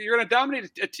you're gonna dominate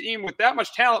a team with that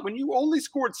much talent when you only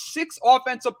scored 6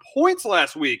 offensive points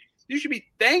last week? You should be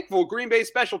thankful Green Bay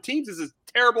special teams is as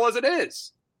terrible as it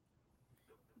is.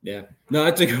 Yeah, no,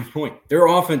 that's a good point. Their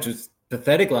offense was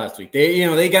pathetic last week.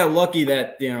 They got lucky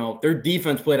that their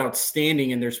defense played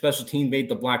outstanding and their special team made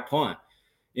the black punt.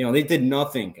 They did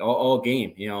nothing all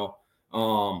game. The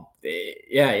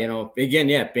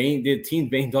team's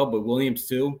banged up with Williams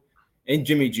too, and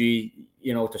Jimmy G.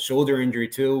 With the shoulder injury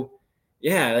too.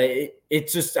 Yeah,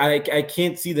 it's just I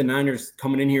can't see the Niners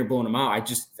coming in here blowing them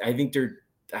out. I think they're.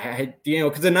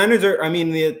 Because the Niners are,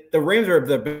 the Rams are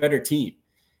the better team.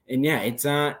 And yeah, it's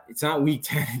not Week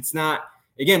 10. It's not,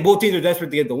 again, both teams are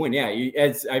desperate to get the win. Yeah,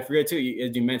 as I forget too,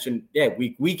 as you mentioned, yeah,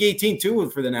 week 18 too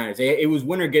for the Niners. It was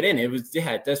win or get in. It was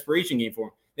a desperation game for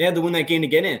them. They had to win that game to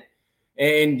get in.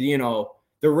 And,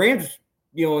 the Rams,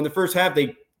 in the first half,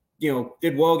 they,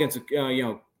 did well against,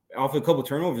 off a couple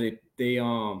turnovers. They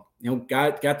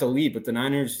got the lead, but the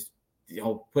Niners,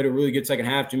 played a really good second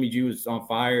half. Jimmy G was on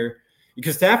fire.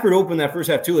 Because Stafford opened that first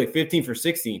half too, like 15 for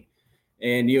 16,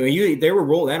 and they were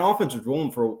rolling. That offense was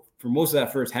rolling for most of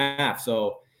that first half.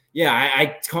 So yeah,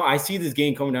 I see this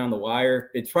game coming down the wire.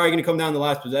 It's probably going to come down to the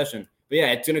last possession, but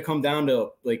yeah, it's going to come down to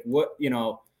like what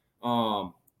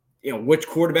which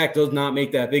quarterback does not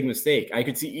make that big mistake. I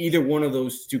could see either one of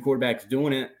those 2 quarterbacks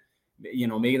doing it,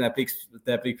 making that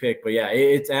big pick. But yeah,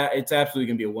 it's absolutely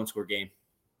going to be a 1-score game.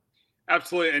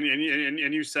 Absolutely,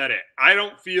 and you said it. I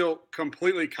don't feel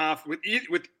completely confident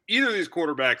with either of these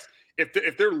quarterbacks.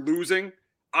 If they're losing,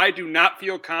 I do not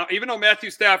feel confident. Even though Matthew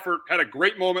Stafford had a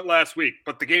great moment last week,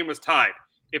 but the game was tied.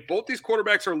 If both these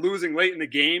quarterbacks are losing late in the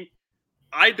game,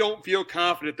 I don't feel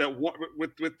confident that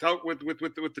with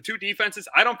the 2 defenses,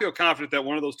 I don't feel confident that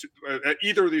one of those 2,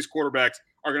 either of these quarterbacks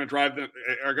are going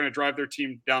to drive their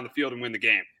team down the field and win the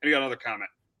game. And you got another comment.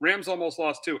 Rams almost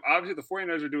lost too. Obviously, the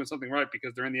 49ers are doing something right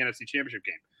because they're in the NFC Championship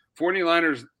game.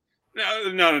 49ers,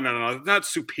 no. It's not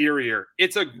superior.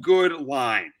 It's a good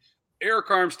line. Eric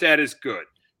Armstead is good.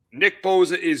 Nick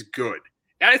Bosa is good.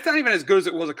 And it's not even as good as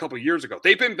it was a couple of years ago.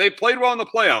 They played well in the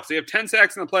playoffs. They have 10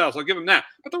 sacks in the playoffs. I'll give them that.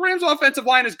 But the Rams' offensive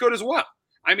line is good as well.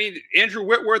 Andrew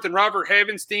Whitworth and Robert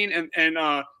Havenstein and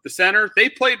the center, they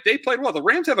played well. The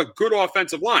Rams have a good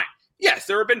offensive line. Yes,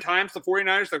 there have been times the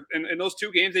 49ers, in those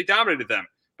 2 games, they dominated them.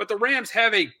 But the Rams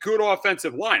have a good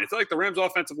offensive line. It's not like the Rams'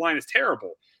 offensive line is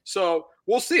terrible. So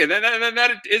we'll see. And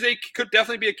that could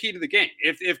definitely be a key to the game.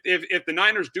 If the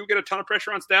Niners do get a ton of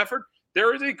pressure on Stafford,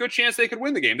 there is a good chance they could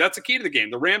win the game. That's a key to the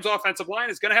game. The Rams' offensive line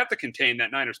is going to have to contain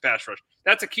that Niners pass rush.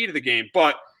 That's a key to the game.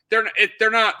 But they're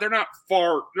not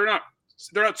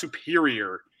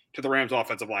superior to the Rams'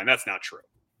 offensive line. That's not true.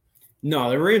 No,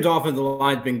 the Rams' offensive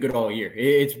line's been good all year.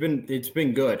 It's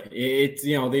been good.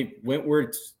 They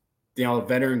Wentworth's a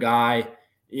veteran guy.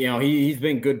 He's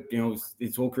been good,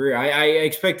 his whole career. I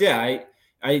expect that.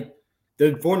 The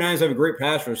 49ers have a great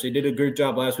pass rush. They did a good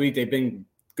job last week. They've been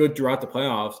good throughout the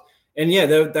playoffs. And yeah,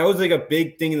 that was like a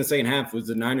big thing in the second half was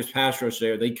the Niners pass rush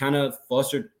there. They kind of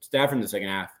flustered Stafford in the second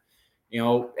half.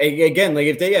 Again, like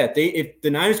if the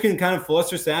Niners can kind of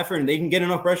fluster Stafford and they can get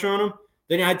enough pressure on him,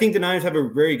 then I think the Niners have a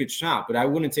very good shot. But I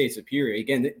wouldn't say it's superior.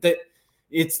 Again,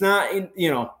 it's not,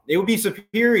 they would be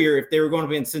superior if they were going to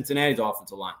be in Cincinnati's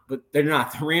offensive line, but they're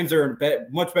not. The Rams are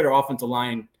a much better offensive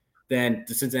line than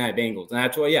the Cincinnati Bengals. And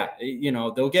that's why,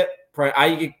 they'll get,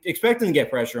 I expect them to get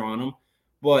pressure on them,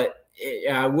 but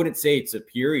I wouldn't say it's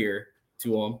superior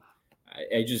to them.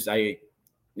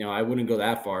 I wouldn't go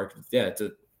that far. Yeah, it's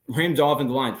a Rams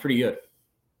offensive line is pretty good.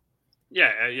 Yeah,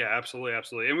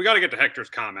 absolutely. And we got to get to Hector's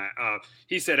comment.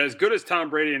 He said, as good as Tom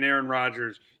Brady and Aaron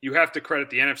Rodgers, you have to credit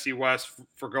the NFC West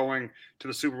for going to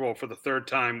the Super Bowl for the 3rd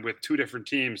time with 2 different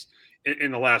teams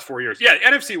in the last 4 years. Yeah,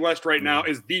 NFC West right now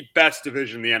is the best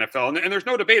division in the NFL, and there's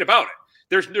no debate about it.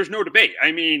 there's no debate.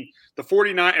 I mean, the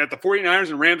 49ers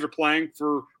and Rams are playing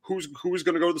for who's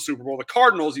going to go to the Super Bowl. The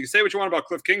Cardinals, you can say what you want about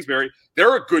Cliff Kingsbury.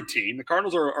 They're a good team. The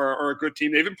Cardinals are a good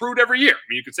team. They've improved every year. I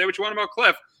mean, you can say what you want about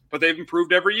Cliff, but they've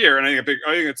improved every year. And I think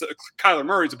it's Kyler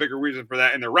Murray's a bigger reason for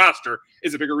that, and their roster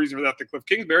is a bigger reason for that than Cliff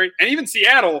Kingsbury. And even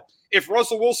Seattle, if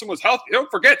Russell Wilson was healthy, don't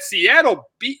forget Seattle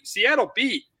beat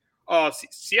the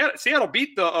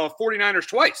 49ers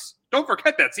twice. Don't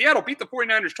forget that. Seattle beat the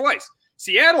 49ers twice.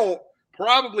 Seattle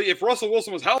probably, if Russell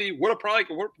Wilson was healthy, would have probably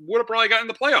gotten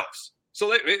the playoffs.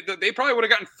 So they probably would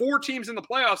have gotten 4 teams in the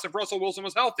playoffs if Russell Wilson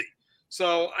was healthy.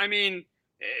 So, I mean,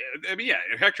 yeah,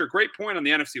 Hector, great point on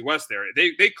the NFC West there.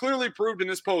 They clearly proved in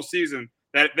this postseason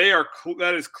that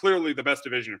that is clearly the best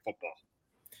division in football.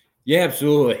 Yeah,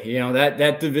 absolutely.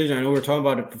 That division, I know we were talking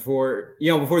about it before,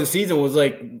 before the season was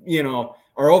like,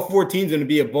 are all 4 teams going to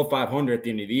be above 500 at the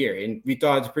end of the year? And we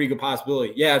thought it's a pretty good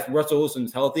possibility. Yeah, if Russell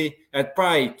Wilson's healthy, that's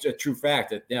probably a true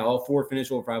fact that, all 4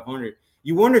 finish over 500.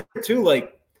 You wonder, too,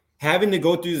 like, having to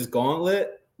go through this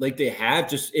gauntlet like they have,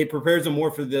 just it prepares them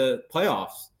more for the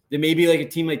playoffs. There may be like a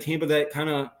team like Tampa that kind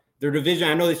of their division.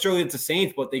 I know they struggled against the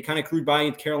Saints, but they kind of cruised by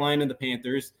against Carolina and the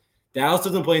Panthers. Dallas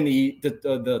doesn't play in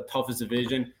the toughest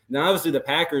division. Now, obviously, the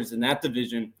Packers in that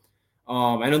division.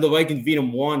 I know the Vikings beat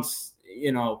them once.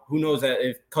 Who knows that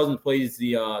if Cousins plays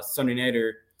the Sunday night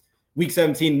or Week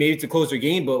 17, maybe it's a closer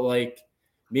game. But like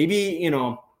maybe it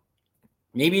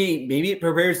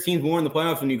prepares teams more in the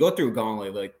playoffs when you go through a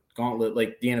gauntlet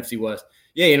like the NFC West.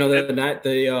 Yeah,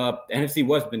 the NFC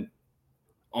West has been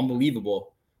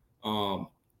unbelievable. The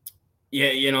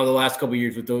last couple of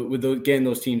years with getting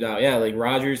those teams out. Yeah, like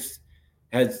Rodgers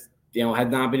had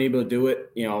not been able to do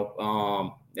it.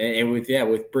 And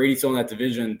with Brady still in that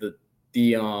division,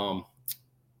 the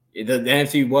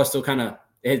NFC West still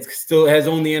has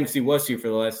owned the NFC West here for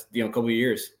the last couple of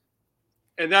years.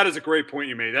 And that is a great point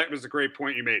you made. That was a great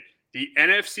point you made. The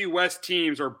NFC West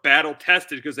teams are battle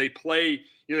tested because they play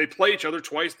each other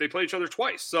twice. They play each other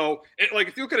twice. So,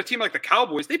 if you look at a team like the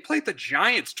Cowboys, they played the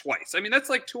Giants twice. I mean, that's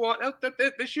like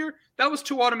this year. That was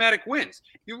 2 automatic wins.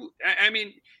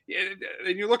 And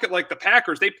you look at like the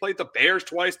Packers, they played the Bears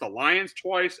twice, the Lions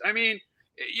twice. I mean,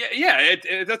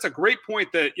 that's a great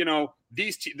point that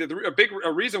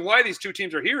a reason why these 2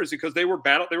 teams are here is because they were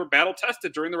battle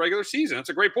tested during the regular season. That's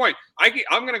a great point.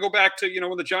 I'm going to go back to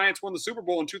when the Giants won the Super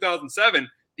Bowl in 2007.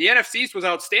 The NFC East was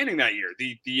outstanding that year.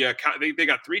 They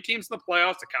got 3 teams in the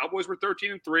playoffs. The Cowboys were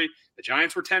 13-3. The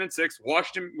Giants were 10-6.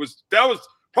 Washington was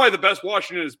probably the best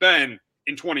Washington has been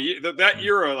in 20 years. That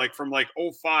era, like from like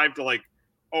 05 to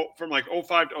from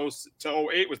 05 to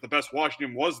 08 was the best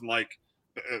Washington was in like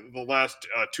the last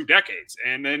 2 decades.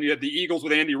 And then you had the Eagles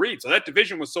with Andy Reid. So that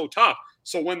division was so tough.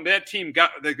 So when that team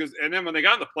and then when they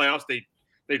got in the playoffs, they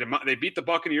beat the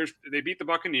Buccaneers.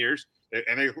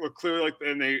 And they were clearly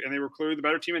they were clearly the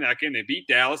better team in that game. They beat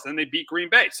Dallas, and they beat Green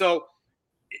Bay. So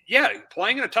yeah,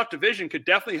 playing in a tough division could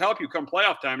definitely help you come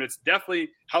playoff time. And it's definitely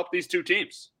helped these 2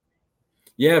 teams.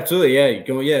 Yeah, absolutely. Yeah,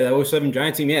 that 07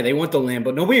 Giants team. Yeah, they went to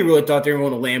Lambeau. Nobody really thought they were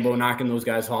going to Lambeau knocking those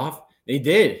guys off. They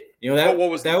did. What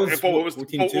was the difference? What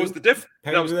did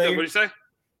you say?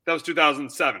 That was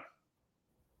 2007.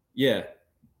 Yeah.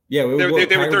 Yeah, they were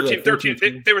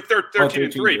 13-3. They were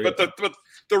 13-3. But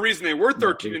the reason they were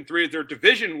 13-3 is their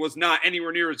division was not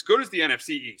anywhere near as good as the NFC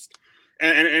East.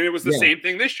 And it was the same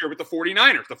thing this year with the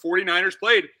 49ers. The 49ers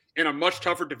played in a much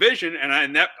tougher division, and I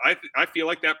feel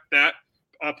like that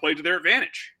played to their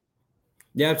advantage.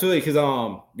 Yeah, absolutely. Because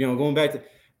going back to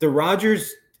the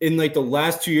Rodgers in like the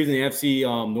last 2 years in the NFC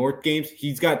North games,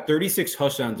 he's got 36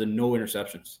 touchdowns and no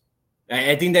interceptions.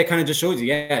 I think that kind of just shows you.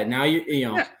 Yeah, now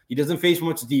he doesn't face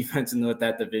much defense in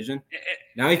that division.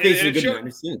 Now he faces a good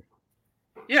Niners team.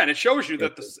 Yeah, and it shows you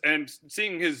that and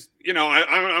seeing his,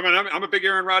 I'm a big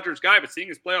Aaron Rodgers guy, but seeing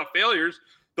his playoff failures,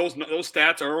 those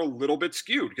stats are a little bit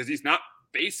skewed because he's not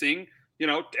facing.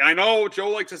 I know Joe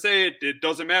likes to say it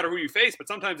doesn't matter who you face, but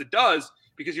sometimes it does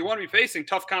because you want to be facing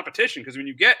tough competition. Because when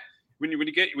you get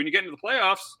into the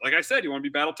playoffs, like I said, you want to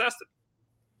be battle tested.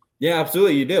 Yeah,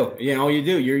 absolutely. You do. You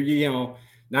do.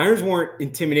 Niners weren't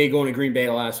intimidated going to Green Bay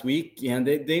last week. Yeah,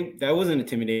 that wasn't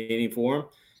intimidating for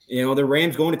them. The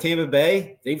Rams going to Tampa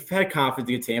Bay, they've had confidence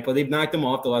against Tampa. They've knocked them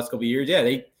off the last couple of years. Yeah,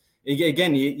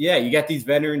 you got these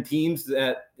veteran teams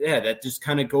that just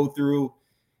kind of go through,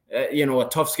 a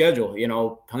tough schedule.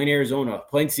 Playing Arizona,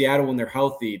 playing Seattle when they're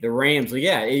healthy. The Rams,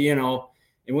 and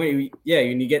when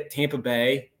you get Tampa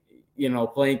Bay.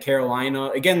 Playing Carolina.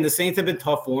 Again, the Saints have been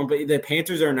tough for them, but the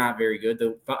Panthers are not very good.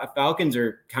 The Falcons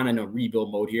are kind of in a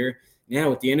rebuild mode here. Yeah,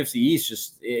 with the NFC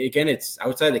East, it's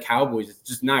outside the Cowboys. It's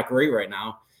just not great right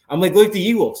now. I'm like, look at the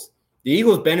Eagles. the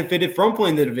Eagles benefited from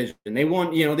playing the division. They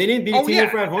won, they didn't beat a team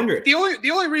over 500. The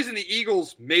only reason the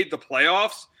Eagles made the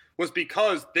playoffs was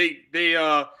because they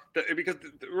played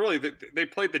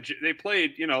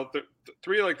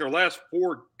three of their last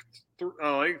four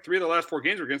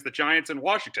games were against the Giants and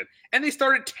Washington, and they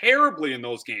started terribly in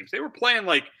those games. They were playing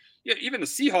even the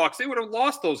Seahawks, they would have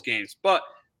lost those games, but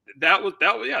that was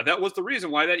the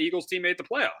reason why that Eagles team made the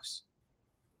playoffs.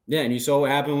 Yeah, and you saw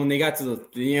what happened when they got to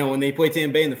when they played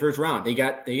Tampa Bay in the first round. They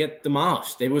got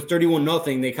demolished. It was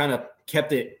 31-0. They kind of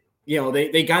kept it.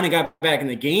 They kind of got back in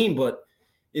the game, but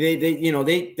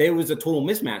they was a total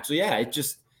mismatch. So yeah, it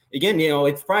just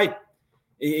it's probably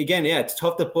it's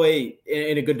tough to play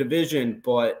in a good division,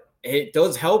 but it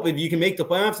does help if you can make the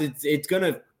playoffs. It's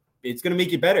gonna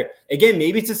make you better. Again,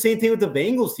 maybe it's the same thing with the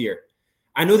Bengals here.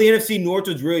 I know the NFC North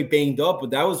was really banged up,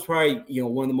 but that was probably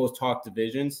one of the most talked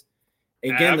divisions.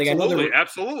 Again,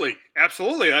 absolutely.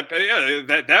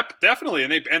 That definitely,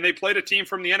 and they played a team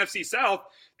from the NFC South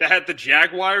that had the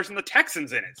Jaguars and the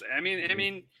Texans in it. I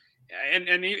mean,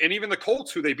 and even the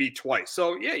Colts, who they beat twice.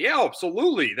 So yeah,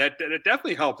 absolutely, that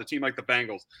definitely helped a team like the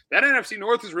Bengals. That NFC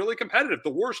North is really competitive.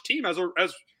 The worst team as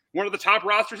one of the top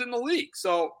rosters in the league.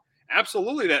 So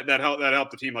absolutely, that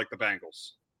helped a team like the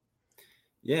Bengals.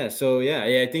 Yeah. So yeah,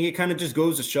 I think it kind of just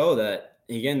goes to show that.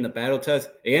 Again, the battle test.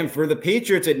 Again, for the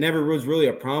Patriots, it never was really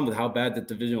a problem with how bad the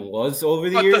division was over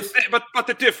the years. But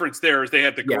the difference there is they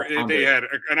had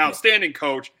an outstanding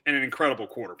coach and an incredible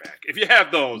quarterback. If you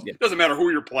have those, it doesn't matter who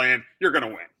you're playing, you're going to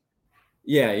win.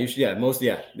 Yeah, they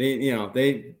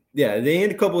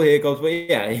had a couple of hiccups, but when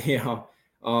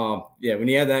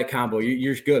you have that combo,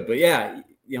 you're good. But the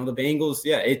Bengals,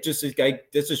 it just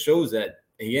shows that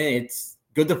it's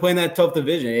good to play in that tough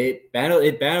division. It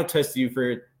battle tests you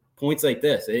for points like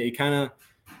this. It kind of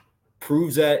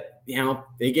proves that,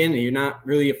 again, you're not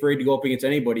really afraid to go up against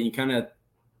anybody. You kind of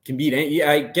can beat any.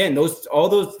 Again, all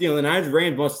those, the Niners,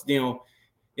 Rams must, and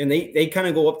they kind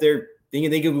of go up there thinking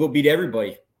they can go beat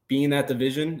everybody. Being in that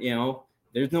division,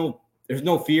 there's no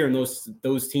fear in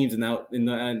those teams in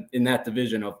that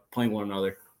division of playing one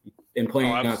another and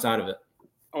playing outside of it.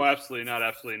 Oh, absolutely not.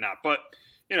 But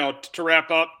to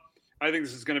wrap up, I think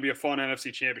this is going to be a fun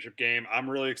NFC Championship game. I'm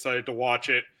really excited to watch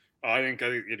it. I think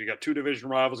you got two division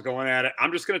rivals going at it.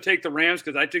 I'm just going to take the Rams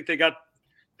because I think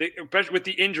especially with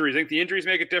the injuries. I think the injuries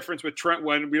make a difference with Trent.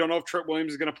 When we don't know if Trent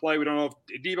Williams is going to play, we don't know if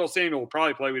Deebo Samuel will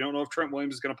probably play. We don't know if Trent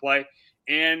Williams is going to play,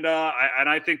 and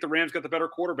I think the Rams got the better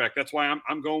quarterback. That's why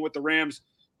I'm going with the Rams.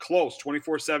 Close,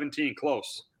 24-17,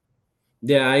 close.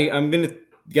 Yeah, I'm going to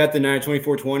get the Niners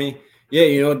 24-20.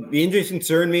 Yeah, the injuries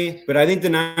concern me, but I think the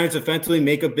Niners offensively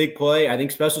make a big play. I think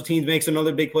special teams makes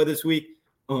another big play this week.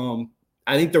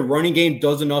 I think the running game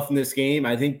does enough in this game.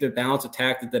 I think the balanced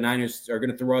attack that the Niners are going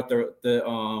to throw out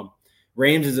the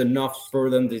Rams is enough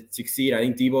for them to succeed. I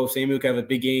think Deebo Samuel could have a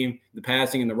big game, the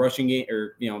passing and the rushing game,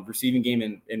 or receiving game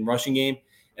and rushing game.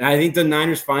 And I think the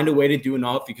Niners find a way to do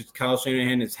enough because Kyle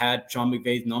Shanahan has had Sean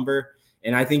McVay's number,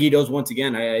 and I think he does once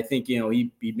again. I think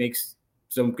he makes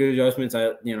some good adjustments.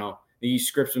 He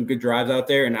scripts some good drives out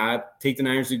there, and I take the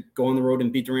Niners to go on the road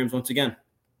and beat the Rams once again.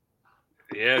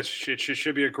 Yeah, it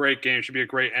should be a great game. It should be a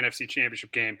great NFC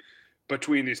Championship game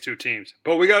between these two teams.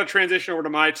 But we got to transition over to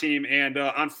my team. And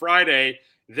on Friday,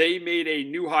 they made a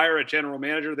new hire at general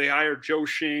manager. They hired Joe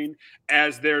Schoen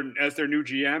as their new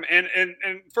GM. And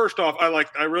first off, I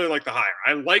really like the hire.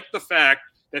 I like the fact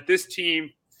that this team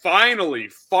finally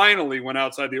went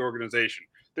outside the organization.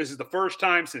 This is the first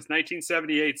time since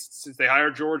 1978, since they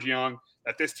hired George Young,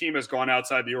 that this team has gone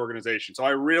outside the organization. So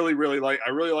I really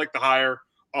like the hire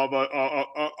of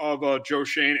Joe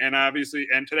Schoen, and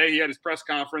today he had his press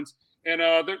conference, and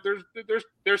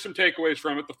there's some takeaways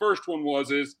from it. The first one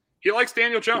is he likes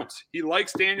Daniel Jones.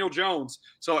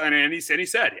 So and he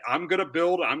said I'm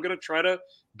gonna try to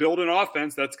build an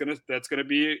offense that's gonna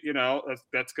be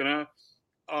that's gonna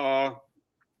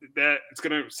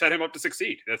set him up to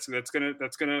succeed. That's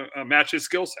gonna match his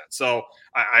skill set. So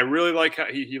I really like how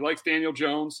he likes Daniel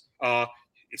Jones.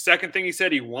 Second thing he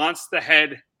said, he wants the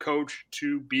head coach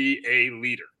to be a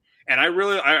leader. And I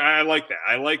like that.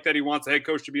 I like that he wants the head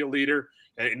coach to be a leader.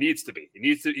 And it needs to be. He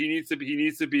needs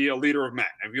to be a leader of men.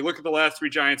 And if you look at the last three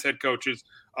Giants head coaches,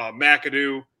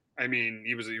 McAdoo,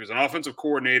 he was an offensive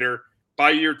coordinator. By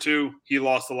year 2, he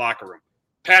lost the locker room.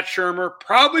 Pat Shurmur,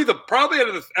 probably out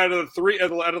of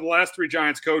the last three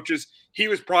Giants coaches, he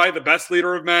was probably the best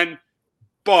leader of men,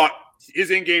 but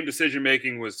his in-game decision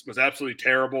making was absolutely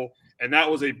terrible. And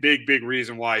that was a big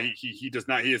reason why he was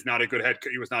not a good head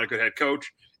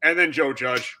coach. And then Joe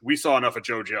Judge, we saw enough of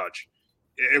Joe Judge.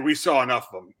 We saw enough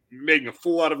of him making a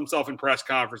fool out of himself in press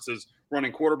conferences,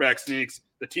 running quarterback sneaks.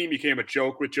 The team became a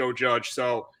joke with Joe Judge.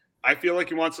 So I feel like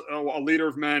he wants a leader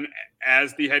of men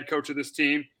as the head coach of this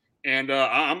team. And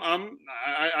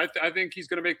I think he's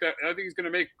going to make that. I think he's going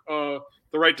to make the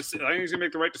right decision. I think he's going to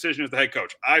make the right decision as the head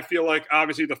coach. I feel like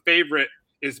obviously the favorite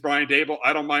is Brian Daboll.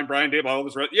 I don't mind Brian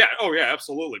Daboll. Yeah,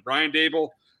 absolutely. Brian Daboll.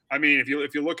 I mean, if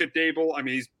you look at Daboll, I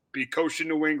mean, he coached in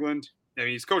New England. I mean,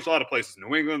 he's coached a lot of places: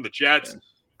 New England, the Jets,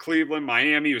 Cleveland,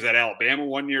 Miami. He was at Alabama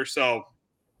one year. So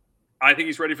I think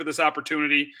he's ready for this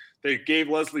opportunity. They gave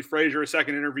Leslie Frazier a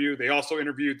second interview. They also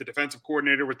interviewed the defensive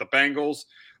coordinator with the Bengals.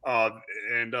 I'm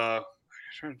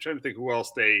trying to think who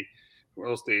else they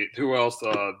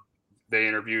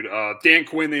interviewed. Dan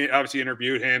Quinn, they obviously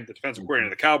interviewed him, the defensive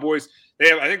coordinator of the Cowboys.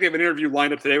 I think they have an interview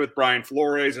lined up today with Brian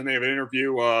Flores, and they have an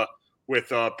interview with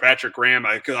Patrick Graham.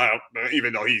 Because I don't,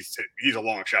 even though he's a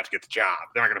long shot to get the job,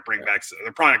 they're not going to bring back.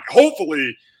 They're probably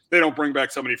hopefully they don't bring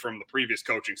back somebody from the previous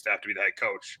coaching staff to be the head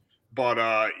coach. But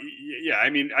yeah, I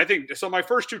mean, I think so. My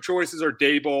first two choices are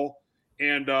Daboll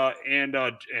and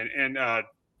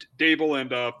Daboll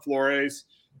and Flores.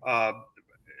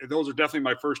 Those are definitely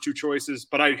my first two choices.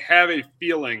 But I have a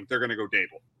feeling they're going to go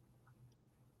Daboll.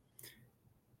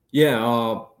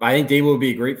 Yeah, I think Daboll would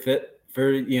be a great fit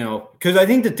for, because I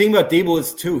think the thing about Daboll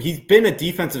is too, he's been a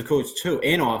defensive coach too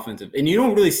and offensive, and you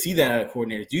don't really see that out of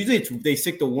coordinators. Usually they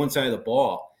stick to one side of the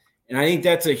ball, and I think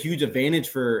that's a huge advantage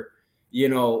for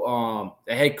a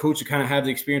head coach to kind of have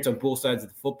the experience on both sides of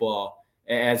the football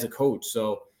as a coach.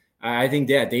 So I think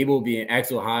that Daboll will be an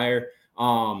excellent hire.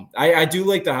 I do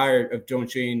like the hire of Joe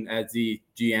Schoen as the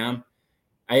GM.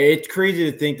 It's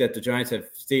crazy to think that the Giants have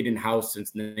stayed in house since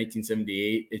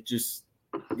 1978. It just,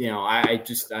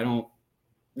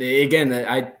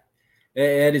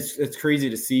 it's crazy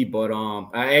to see, but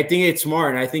I think it's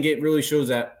smart, and I think it really shows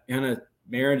that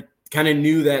Marin kind of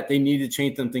knew that they needed to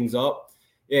change some things up.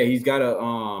 Yeah, he's got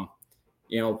a,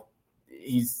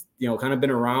 he's kind of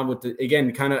been around with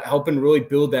kind of helping really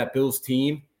build that Bills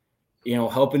team,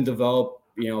 helping develop,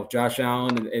 Josh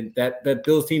Allen and that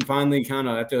Bills team finally kind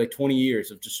of after like 20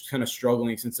 years of just kind of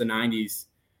struggling since the 90s,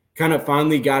 kind of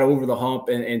finally got over the hump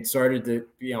and started to,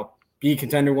 be a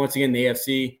contender once again in the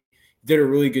AFC. Did a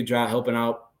really good job helping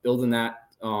out, building that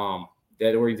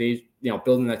organization,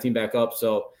 building that team back up.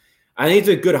 So I think it's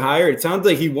a good hire. It sounds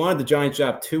like he wanted the Giants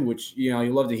job too, which, you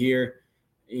love to hear,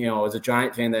 as a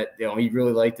Giant fan that, he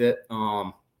really liked it.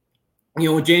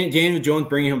 Daniel Jones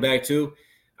bringing him back too,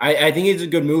 I think it's a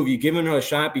good move. You give him another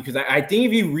shot because I think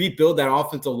if you rebuild that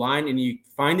offensive line and you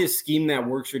find a scheme that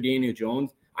works for Daniel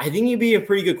Jones, I think he'd be a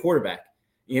pretty good quarterback.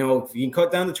 If you can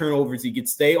cut down the turnovers, he could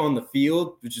stay on the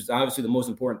field, which is obviously the most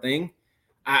important thing.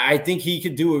 I think he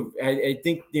could do it. I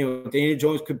think, Daniel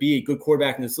Jones could be a good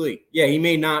quarterback in this league. Yeah, he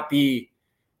may not be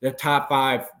the top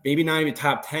 5, maybe not even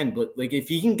top 10, but like if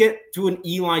he can get to an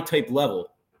Eli type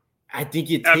level, I think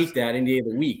you take that any day of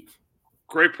the week.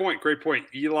 Great point.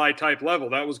 Eli type level.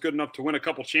 That was good enough to win a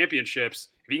couple championships.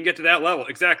 If you can get to that level,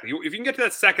 exactly. If you can get to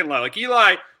that second level, like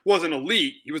Eli wasn't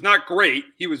elite. He was not great.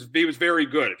 He was very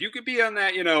good. If you could be on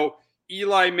that,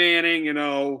 Eli Manning,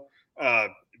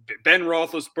 Ben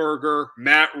Roethlisberger,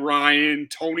 Matt Ryan,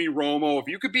 Tony Romo, if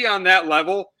you could be on that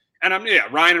level, and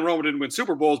Ryan and Romo didn't win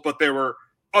Super Bowls, but there were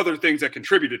other things that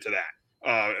contributed to that.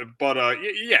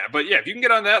 If you can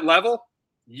get on that level,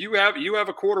 you have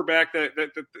a quarterback that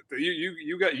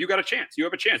you got a chance. You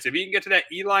have a chance if you can get to that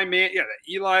Eli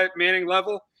Manning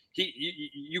level.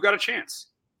 You got a chance.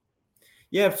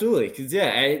 Yeah, absolutely. Because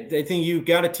I think you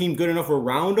got a team good enough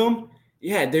around them.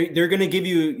 Yeah, they're gonna give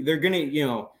you. They're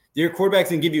gonna their quarterback's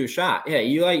gonna give you a shot. Yeah,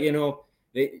 Eli.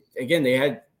 They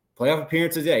had playoff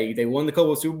appearances. Yeah, they won the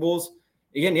couple of Super Bowls.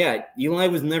 Again, yeah, Eli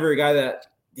was never a guy that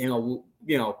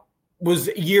was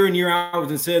year in, year out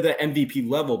instead of that MVP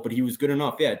level, but he was good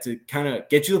enough, to kind of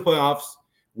get you the playoffs,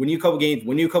 win you a couple games,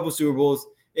 win you a couple Super Bowls.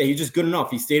 Yeah, he's just good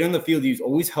enough. He stayed on the field. He was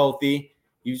always healthy.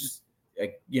 He was just,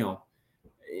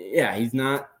 he's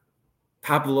not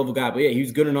top of the level guy, but he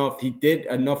was good enough. He did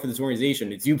enough for this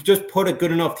organization. You just put a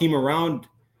good enough team around,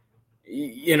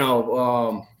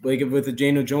 like with the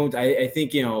Daniel Jones, I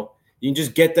think, you can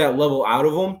just get that level out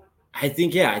of him. I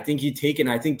think he'd take it.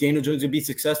 And I think Daniel Jones would be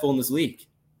successful in this league.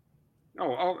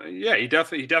 He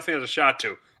definitely has a shot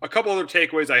to. A couple other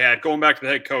takeaways I had going back to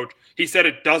the head coach. He said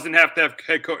it doesn't have to have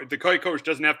head coach. The head coach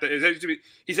doesn't have to.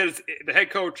 He said the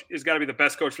head coach has got to be the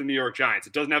best coach for the New York Giants.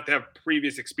 It doesn't have to have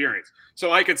previous experience.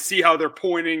 So I could see how they're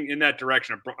pointing in that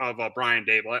direction of Brian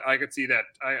Daboll. I could see that.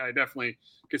 I definitely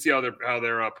could see how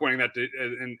they're pointing that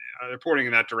and they're pointing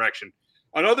in that direction.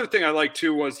 Another thing I like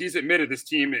too was he's admitted this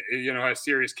team has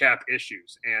serious cap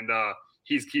issues and.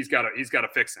 He's got to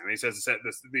fix them. He says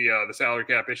the salary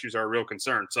cap issues are a real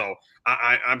concern. So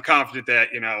I'm confident that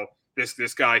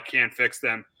this guy can't fix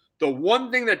them. The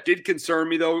one thing that did concern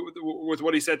me, though, with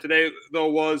what he said today, though,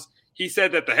 was he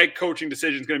said that the head coaching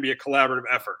decision is going to be a collaborative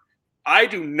effort. I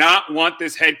do not want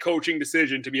this head coaching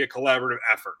decision to be a collaborative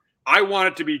effort. I want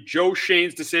it to be Joe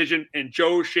Schoen's decision and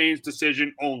Joe Schoen's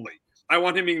decision only. I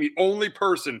want him being the only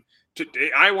person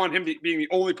being the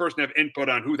only person to have input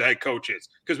on who the head coach is,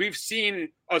 because we've seen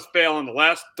us fail in the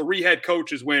last 3 head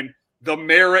coaches when the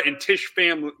Mara and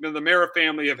the Mara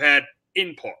family have had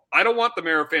input. I don't want the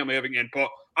Mara family having input.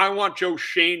 I want Joe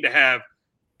Schoen to have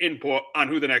input on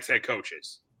who the next head coach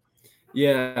is.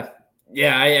 Yeah.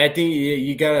 I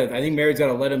think I think Mary's got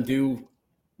to let him do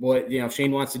what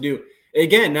Schoen wants to do.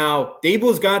 Again, now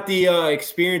Dable's got the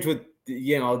experience with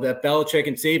the Belichick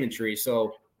and Saban tree,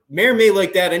 so Mayer may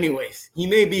like that anyways. He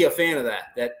may be a fan of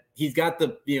that. That he's got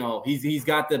the he's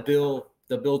got the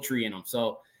Bill tree in him.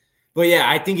 So, but yeah,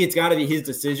 I think it's got to be his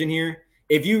decision here.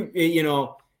 If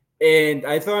and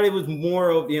I thought it was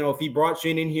more of if he brought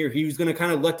Schoen in here, he was going to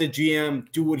kind of let the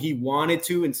GM do what he wanted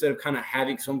to instead of kind of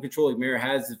having some control like Mayer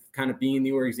has, kind of being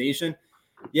the organization.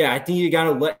 Yeah, I think you got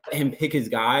to let him pick his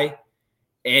guy.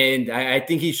 And I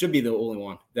think he should be the only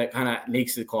one that kind of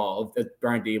makes the call of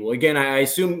Brian Daboll. Again, I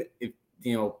assume if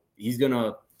he's going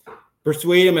to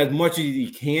persuade him as much as he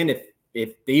can.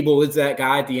 If Daboll is that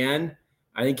guy at the end,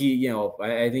 I think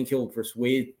I think he'll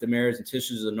persuade the Maras and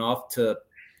Tisches enough to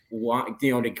want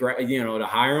to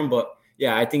hire him. But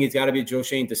yeah, I think it's got to be a Joe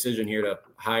Schoen decision here to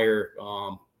hire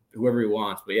whoever he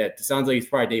wants. But yeah, it sounds like it's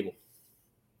probably Daboll.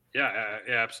 Yeah,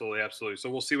 absolutely. So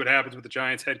we'll see what happens with the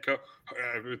Giants head coach,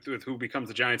 with who becomes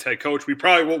the Giants head coach. We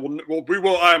probably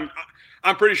will.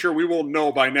 I'm pretty sure we will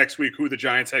know by next week who the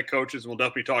Giants head coach is. And we'll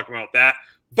definitely talk about that.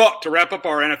 But to wrap up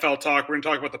our NFL talk, we're going to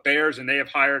talk about the Bears, and they have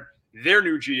hired their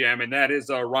new GM, and that is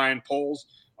Ryan Poles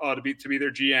to be their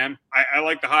GM. I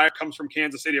like the hire. Comes from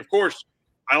Kansas City, of course.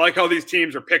 I like how these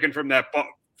teams are picking from that.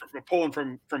 Pulling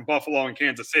from Buffalo and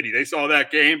Kansas City. They saw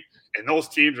that game, and those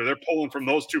teams they're pulling from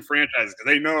those two franchises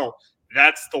because they know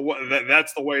that's the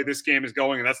way this game is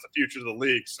going, and that's the future of the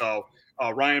league. So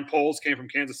Ryan Poles came from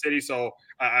Kansas City, so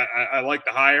I like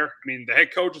the hire. I mean, the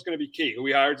head coach is going to be key. Who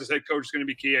he hires as head coach is going to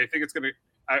be key. I think it's going to.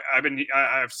 I've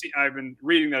been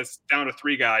reading this down to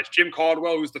 3 guys. Jim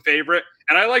Caldwell, who's the favorite,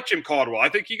 and I like Jim Caldwell. I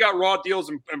think he got raw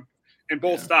deals in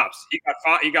both stops.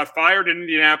 He got fired in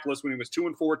Indianapolis when he was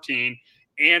 2-14.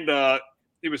 And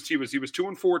he was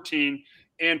 2-14,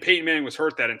 and Peyton Manning was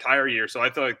hurt that entire year. So I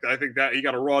think that he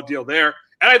got a raw deal there,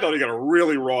 and I thought he got a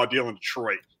really raw deal in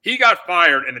Detroit. He got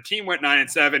fired, and the team went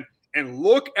 9-7. And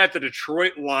look at the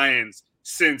Detroit Lions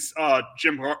since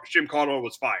Jim Caldwell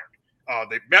was fired.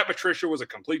 Matt Patricia was a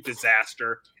complete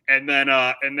disaster, and then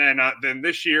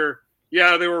this year,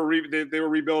 yeah, they were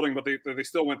rebuilding, but they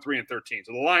still went 3-13.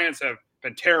 So the Lions have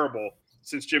been terrible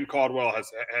since Jim Caldwell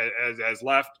has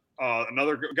left.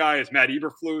 Another guy is Matt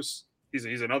Eberflus.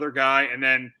 He's another guy. And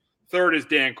then third is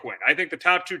Dan Quinn. I think the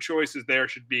top 2 choices there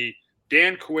should be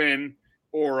Dan Quinn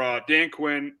or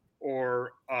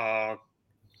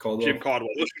Caldwell. Jim Caldwell.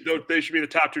 They should be the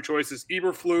top 2 choices.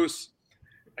 Eberflus,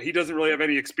 he doesn't really have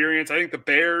any experience. I think the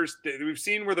Bears, we've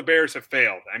seen where the Bears have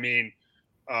failed. I mean,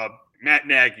 Matt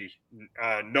Nagy,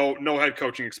 no head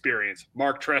coaching experience.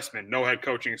 Mark Trestman, no head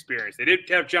coaching experience. They did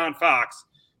have John Fox,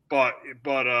 but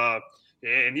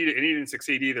and he didn't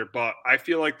succeed either. But I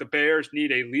feel like the Bears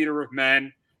need a leader of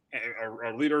men,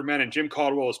 and Jim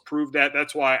Caldwell has proved that.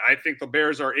 That's why I think the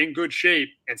Bears are in good shape.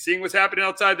 And seeing what's happening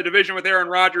outside the division with Aaron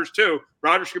Rodgers too,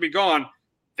 Rodgers could be gone.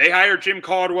 They hired Jim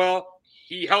Caldwell.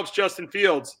 He helps Justin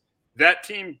Fields. This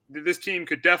team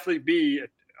could definitely be.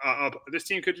 This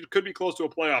team could be close to a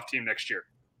playoff team next year.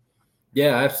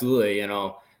 Yeah, absolutely.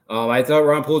 I thought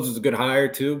Ron Poles was a good hire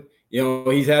too.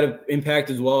 He's had an impact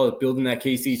as well at building that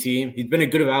KC team. He's been a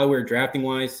good evaluator drafting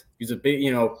wise. He's a big,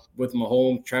 with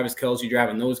Mahomes, Travis Kelce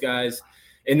drafting those guys.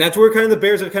 And that's where kind of the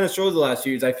Bears have kind of showed the last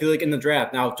few years. I feel like in the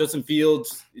draft. Now, Justin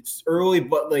Fields, it's early,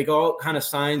 but like all kind of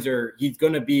signs are he's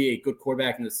going to be a good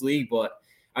quarterback in this league. But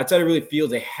outside of really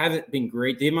Fields, they haven't been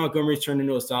great. Dave Montgomery's turned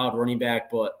into a solid running back,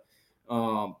 but,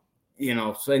 so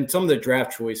and some of the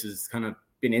draft choices kind of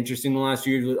been interesting the last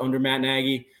few years under Matt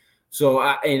Nagy. So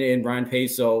and Ryan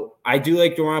Pace. So I do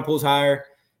like the Ron Poles hire.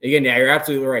 Again, yeah, you're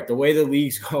absolutely right. The way the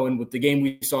league's going with the game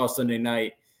we saw Sunday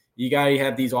night, you got to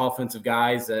have these offensive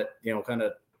guys that kind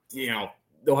of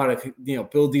know how to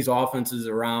build these offenses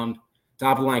around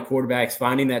top of the line quarterbacks,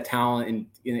 finding that talent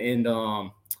in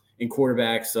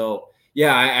quarterbacks. So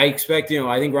yeah, I expect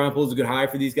I think Ron Poles is a good hire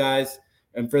for these guys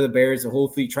and for the Bears to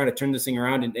hopefully try to turn this thing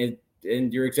around.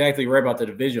 And you're exactly right about the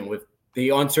division with the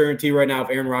uncertainty right now of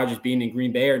Aaron Rodgers being in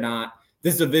Green Bay or not.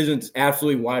 This division's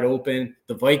absolutely wide open.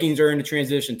 The Vikings are in a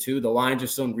transition too. The Lions are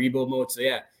still in rebuild mode. So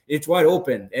yeah, it's wide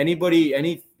open. Any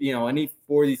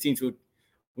four of these teams would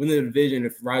win the division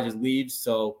if Rodgers leaves.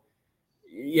 So,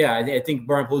 yeah, I think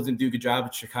Brian Flores didn't do a good job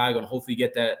at Chicago and hopefully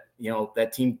get that,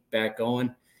 that team back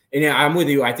going. And yeah, I'm with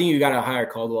you. I think you got to hire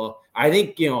Caldwell. I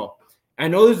think, I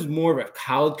know this is more of a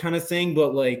college kind of thing,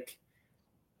 but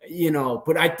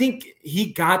but I think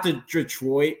he got to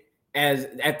Detroit to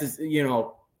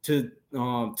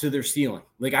their ceiling.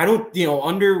 Like, I don't,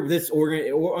 under this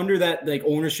organ or under that like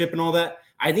ownership and all that,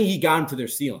 I think he got him to their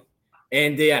ceiling.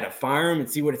 And they had to fire him and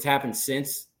see what has happened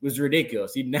since. It was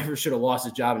ridiculous. He never should have lost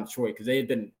his job in Detroit because they had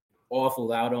been awful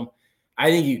without him. I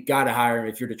think you got to hire him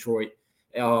if you're Detroit.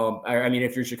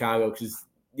 If you're Chicago, because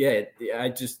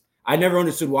I never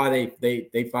understood why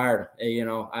they fired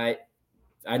him. I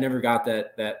never got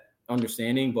that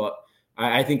understanding, but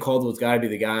I think Caldwell's got to be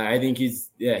the guy. I think he's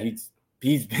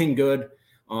been good.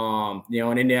 In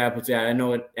Indianapolis, I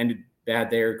know it ended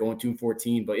bad there, going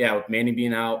 2-14, but with Manning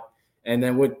being out, and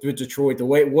then with Detroit,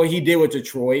 what he did with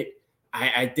Detroit,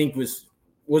 I think was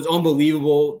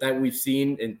unbelievable that we've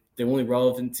seen, and the only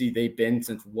relevancy they've been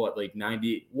since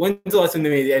 90. When's the last time they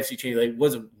made the NFC change?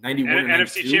 Was it 91?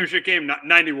 NFC Championship game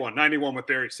 91 with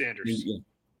Barry Sanders.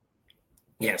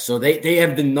 Yeah, so they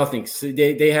have been nothing. So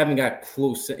they haven't got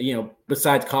close,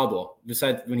 besides Caldwell,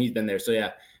 besides when he's been there. So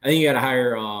I think you got to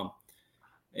hire. I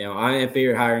am in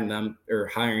favor of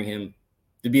hiring him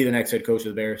to be the next head coach of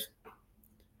the Bears.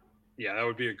 Yeah, that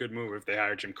would be a good move if they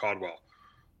hired Jim Caldwell.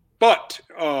 But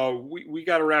we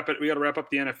got to wrap it. We got to wrap up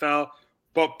the NFL.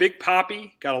 But Big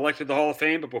Papi got elected to the Hall of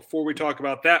Fame. But before we talk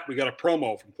about that, we got a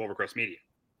promo from Clovercrest Media.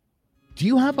 Do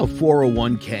you have a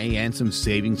 401k and some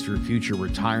savings for future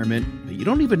retirement that you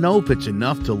don't even know if it's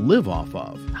enough to live off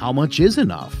of? How much is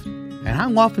enough? And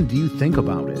how often do you think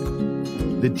about it?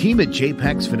 The team at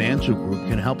JPEX Financial Group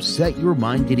can help set your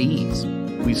mind at ease.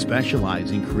 We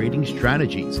specialize in creating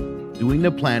strategies, doing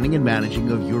the planning and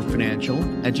managing of your financial,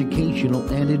 educational,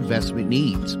 and investment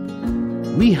needs.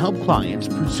 We help clients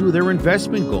pursue their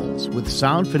investment goals with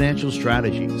sound financial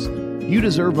strategies. You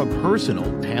deserve a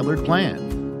personal, tailored plan.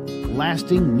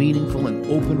 Lasting, meaningful, and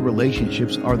open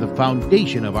relationships are the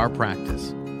foundation of our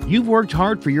practice. You've worked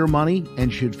hard for your money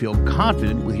and should feel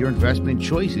confident with your investment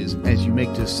choices as you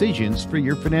make decisions for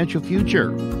your financial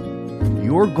future.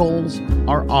 Your goals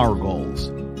are our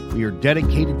goals. We are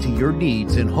dedicated to your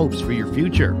needs and hopes for your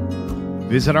future.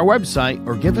 Visit our website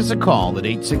or give us a call at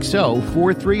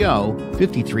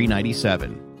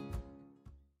 860-430-5397.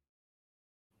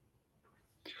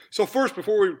 So first,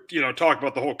 before we talk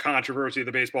about the whole controversy of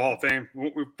the Baseball Hall of Fame,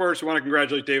 we want to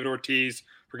congratulate David Ortiz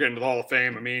for getting to the Hall of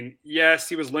Fame. I mean, yes,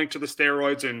 he was linked to the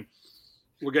steroids, and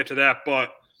we'll get to that,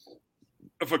 but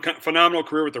a phenomenal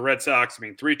career with the Red Sox. I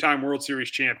mean, 3-time World Series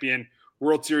champion,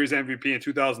 World Series MVP in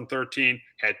 2013,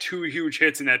 had 2 huge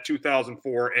hits in that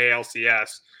 2004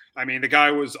 ALCS. I mean, the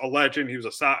guy was a legend. He was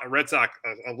a Red Sox,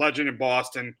 a legend in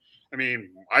Boston. I mean,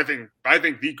 I think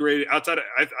the great outside.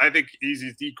 I think he's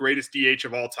the greatest DH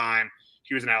of all time.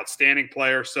 He was an outstanding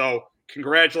player. So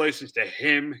congratulations to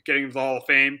him getting to the Hall of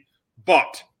Fame.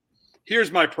 But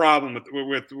here's my problem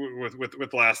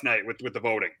with last night with the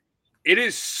voting. It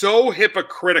is so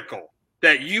hypocritical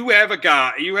that you have a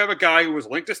guy who was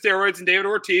linked to steroids and David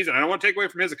Ortiz, and I don't want to take away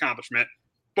from his accomplishment,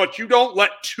 but you don't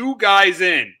let 2 guys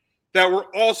in that were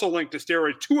also linked to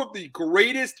steroids, 2 of the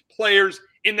greatest players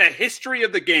in the history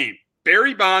of the game,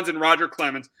 Barry Bonds and Roger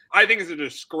Clemens. I think is a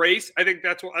disgrace. I think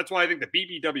that's why I think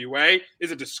the BBWA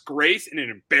is a disgrace and an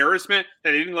embarrassment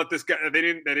that they didn't let this guy. They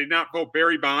did not vote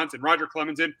Barry Bonds and Roger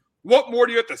Clemens in. What more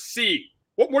do you have to see?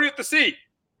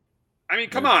 I mean,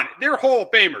 come on, they're Hall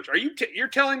of Famers. Are you're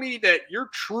telling me that you're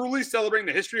truly celebrating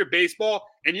the history of baseball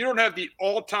and you don't have the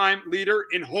all-time leader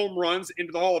in home runs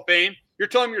into the Hall of Fame? You're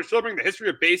telling me you're celebrating the history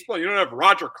of baseball and you don't have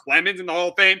Roger Clemens in the Hall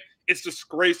of Fame? It's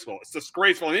disgraceful. It's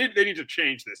disgraceful. And they need to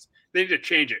change this. They need to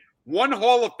change it. 1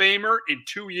 Hall of Famer in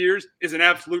 2 years is an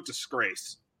absolute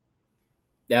disgrace.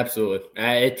 Absolutely.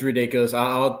 It's ridiculous.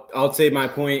 I'll say my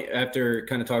point after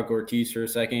kind of talk Ortiz for a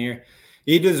second here.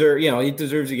 He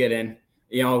deserves to get in.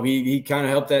 He kind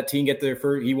of helped that team get their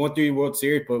first. He won 3 World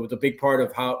Series, but was a big part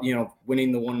of how,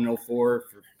 winning the 1 in 04 for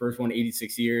first one in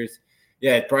 86 years.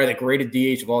 Yeah, probably the greatest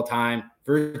DH of all time.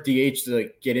 First DH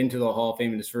to get into the Hall of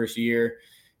Fame in his first year.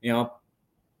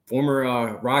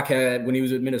 Former Rockhead when he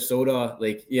was at Minnesota.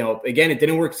 Again, it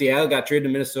didn't work. Seattle got traded to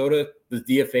Minnesota, was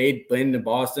DFA'd, landed in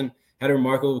Boston, had a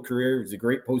remarkable career. He was a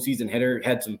great postseason hitter,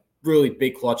 had some really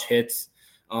big clutch hits.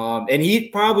 And he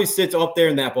probably sits up there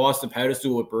in that Boston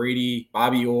pedestal with Brady,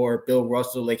 Bobby Orr, Bill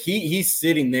Russell. He's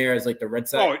sitting there as the Red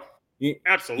Sox. Oh,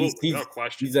 absolutely, no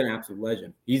question. He's an absolute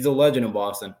legend. He's a legend in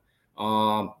Boston.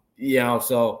 So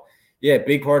Yeah,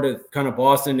 big part of kind of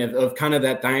Boston of kind of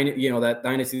that that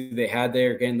dynasty they had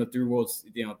there. Again, the three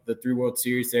World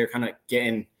Series there, kind of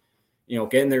getting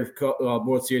their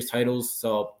World Series titles.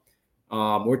 So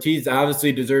Ortiz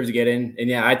obviously deserves to get in, and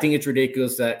yeah, I think it's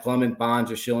ridiculous that Clemens,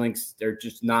 Bonds, or Schillings they're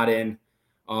just not in.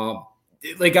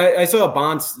 I saw a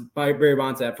Bonds by Barry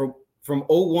Bonds that from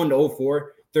 01 to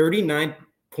 04,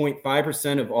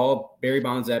 39.5% of all Barry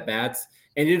Bonds at bats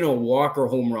ended in a walk or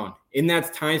home run. In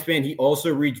that time span, he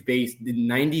also reached base in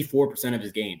 94% of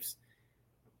his games.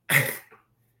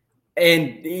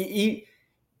 And he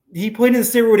played in the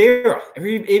steroid era.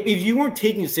 If you weren't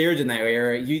taking steroids in that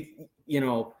era,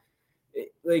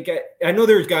 I know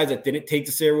there's guys that didn't take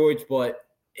the steroids, but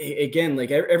again,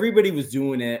 everybody was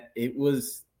doing it. It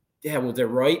was, was it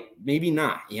right? Maybe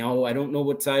not. I don't know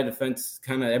what side of the fence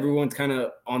everyone's kind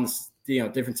of on the,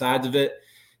 different sides of it.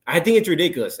 I think it's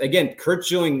ridiculous. Again, Curt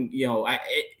Schilling,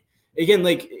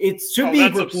 it should be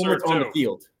performance on the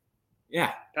field.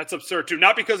 Yeah. That's absurd too.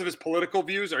 Not because of his political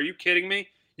views. Are you kidding me?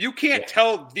 You can't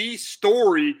tell the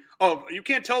story of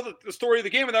the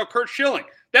game without Curt Schilling.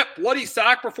 That bloody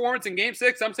sock performance in Game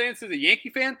 6, I'm saying this as a Yankee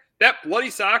fan, that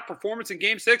bloody sock performance in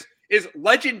Game 6 is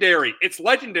legendary. It's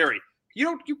legendary.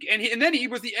 And then he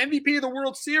was the MVP of the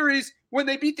World Series when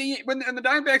the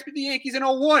Diamondbacks beat the Yankees in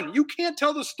 01. You can't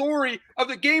tell the story of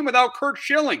the game without Curt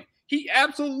Schilling. He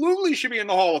absolutely should be in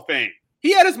the Hall of Fame.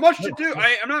 He had as much to do.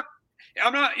 I'm not,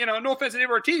 no offense to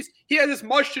David Ortiz. He had as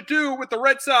much to do with the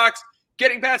Red Sox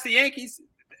getting past the Yankees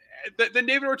than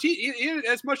David Ortiz. He had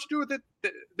as much to do with it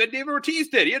than David Ortiz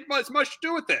did. He had as much to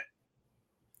do with it.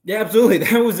 Yeah, absolutely.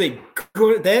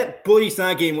 That bloody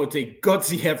sock game was a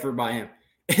gutsy effort by him.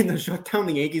 And to shut down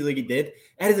the Yankees like he did,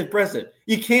 that is impressive.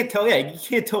 You can't tell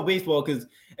baseball because,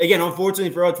 again,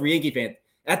 unfortunately for us, for Yankee fans,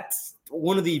 that's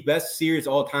one of the best series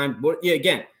all time. But yeah,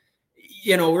 again,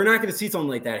 we're not going to see something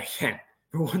like that again.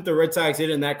 For what the Red Sox did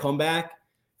in that comeback,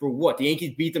 for what the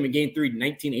Yankees beat them in Game 3,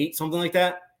 19-8, something like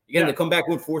that. Again, the comeback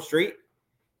went 4 straight.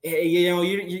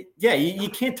 You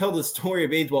can't tell the story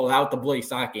of baseball without the bloody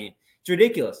sock game. It's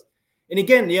ridiculous. And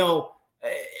again,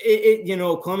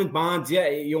 Clemens, Bonds,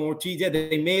 Ortiz,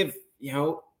 they may have,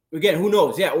 again, who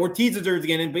knows? Yeah, Ortiz deserves to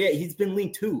get in, but he's been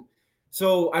linked too.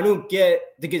 So I don't get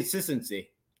the consistency.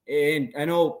 And I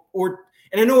know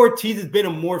Ortiz has been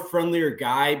a more friendlier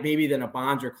guy maybe than a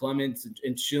Bonds or Clemens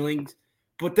and Schillings,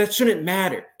 but that shouldn't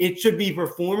matter. It should be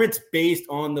performance based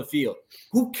on the field.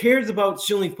 Who cares about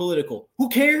Schilling's political? Who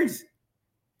cares?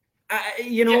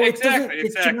 Exactly.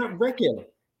 It should not wreck him.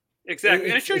 Exactly.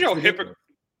 And it shows you how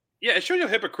it shows you how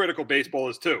hypocritical baseball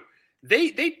is too.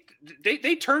 They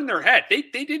turned their head. They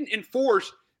didn't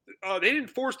enforce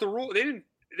the rule.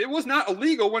 It was not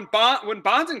illegal when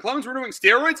Bonds and Clemens were doing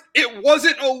steroids. It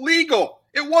wasn't illegal.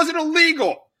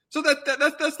 So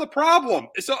that's the problem.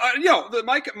 So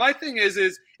my thing is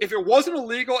if it wasn't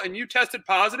illegal and you tested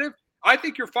positive, I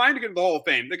think you're fine to get into the Hall of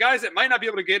Fame. The guys that might not be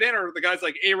able to get in are the guys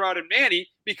like A-Rod and Manny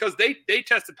because they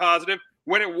tested positive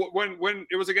when it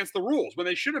was against the rules, when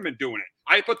they should have been doing it.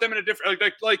 I put them in a different,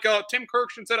 like Tim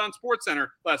Kirkshin said on SportsCenter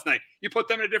last night. You put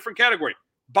them in a different category.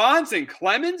 Bonds and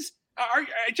Clemens are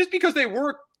just because they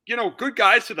were good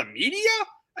guys to the media.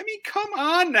 I mean, come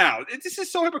on now. This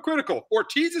is so hypocritical.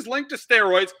 Ortiz is linked to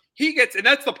steroids. And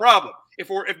that's the problem.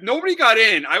 If nobody got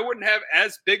in, I wouldn't have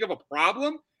as big of a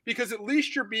problem because at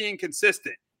least you're being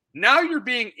consistent. Now you're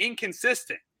being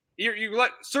inconsistent. You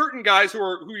let certain guys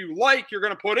who you like, you're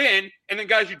going to put in, and then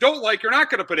guys you don't like, you're not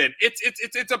going to put in.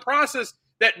 It's a process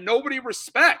that nobody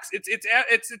respects.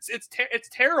 It's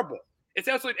terrible. It's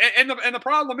absolutely. And the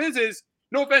problem is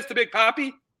no offense to Big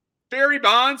Papi, Barry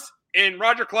Bonds and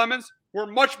Roger Clemens were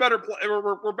much better.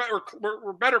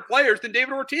 Were better players than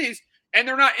David Ortiz, and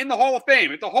they're not in the Hall of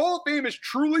Fame. If the Hall of Fame is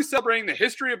truly celebrating the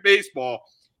history of baseball,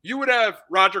 you would have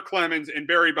Roger Clemens and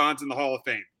Barry Bonds in the Hall of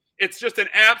Fame. It's just an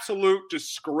absolute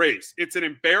disgrace. It's an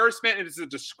embarrassment, and it's a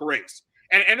disgrace.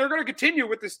 And they're going to continue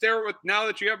with the steroid now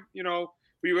that you have, you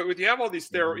have all these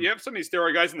steroid, you have some of these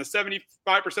steroid guys in the 75%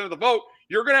 of the vote.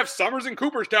 You're going to have Summers and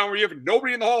Cooperstown where you have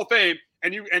nobody in the Hall of Fame,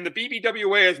 and the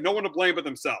BBWA has no one to blame but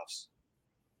themselves.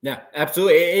 Yeah,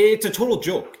 absolutely. It's a total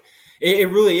joke. It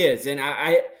really is. And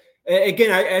I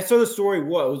saw the story. It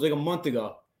was like a month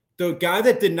ago. The guy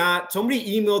that did not,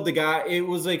 somebody emailed the guy. It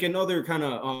was like another kind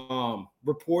of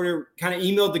reporter kind of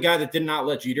emailed the guy that did not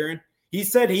let Jeter in. He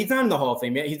said he's not in the Hall of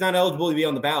Fame yet. He's not eligible to be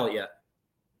on the ballot yet.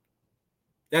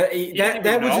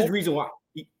 That was his reason why.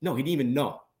 He didn't even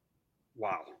know.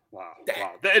 Wow.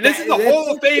 And this is the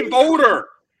Hall of Fame voter.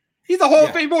 He's a Hall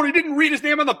of Fame voter. He didn't read his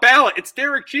name on the ballot. It's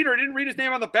Derek Jeter. He didn't read his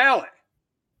name on the ballot.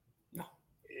 No.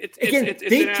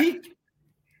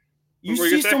 You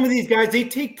see some of these guys, they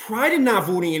take pride in not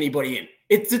voting anybody in.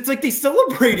 It's like they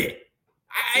celebrate it.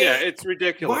 It's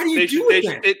ridiculous. Why do you do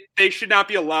it? They should not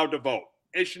be allowed to vote.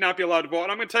 They should not be allowed to vote.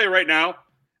 And I'm going to tell you right now,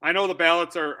 I know the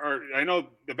ballots are. I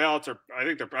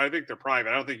think they're private.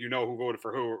 I don't think you know who voted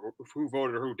for who, or who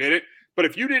voted or who didn't. But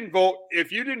if you didn't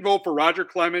vote for Roger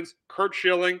Clemens, Curt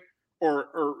Schilling,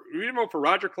 or you didn't vote for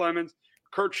Roger Clemens,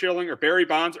 Curt Schilling, or Barry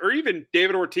Bonds, or even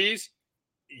David Ortiz,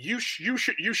 you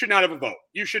should not have a vote.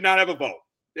 You should not have a vote.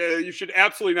 You should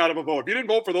absolutely not have a vote. If you didn't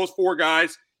vote for those 4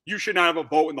 guys, you should not have a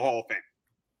vote in the Hall of Fame.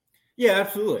 Yeah,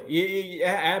 absolutely.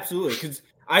 Yeah, absolutely. Because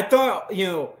I thought,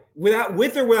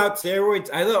 with or without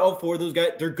steroids, I thought all 4 of those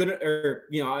guys, they're good,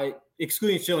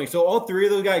 excluding Schilling. So all 3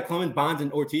 of those guys, Clemens, Bonds,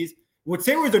 and Ortiz, with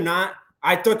steroids or not,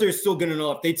 I thought they're still good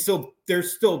enough. They're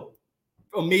still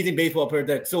amazing baseball players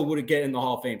that still would have get in the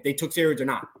Hall of Fame. They took steroids or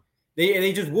not.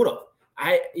 They just would have.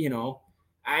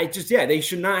 They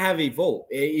should not have a vote.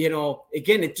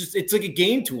 Again, it's like a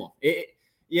game to them.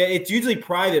 It's usually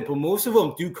private, but most of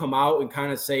them do come out and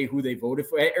kind of say who they voted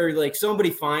for, or like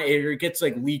somebody or it gets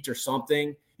like leaked or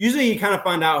something. Usually you kind of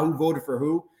find out who voted for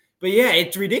who. But yeah,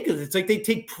 it's ridiculous. It's like they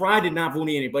take pride in not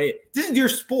voting anybody. This is your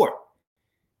sport.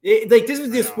 This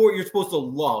is the sport you're supposed to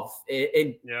love,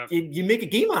 and you make a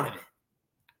game out of it.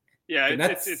 Yeah,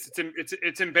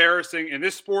 it's embarrassing, and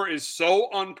this sport is so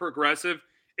unprogressive.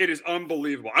 It is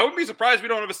unbelievable. I wouldn't be surprised if we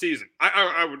don't have a season.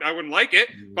 I wouldn't like it,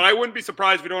 but I wouldn't be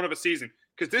surprised if we don't have a season,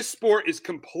 because this sport is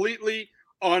completely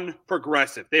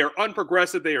unprogressive. They are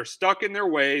unprogressive. They are stuck in their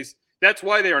ways. That's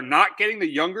why they are not getting the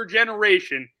younger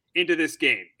generation into this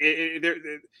game.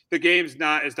 The game's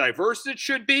not as diverse as it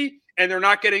should be, and they're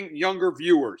not getting younger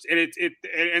viewers. And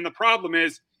the problem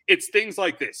is, it's things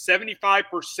like this: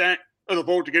 75% of the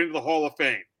vote to get into the Hall of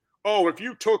Fame. Oh, if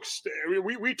you took,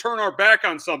 we turn our back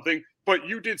on something, but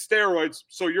you did steroids,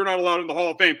 so you're not allowed in the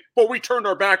Hall of Fame. But we turned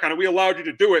our back on it. We allowed you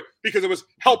to do it because it was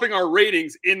helping our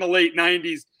ratings in the late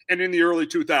 90s and in the early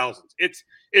 2000s.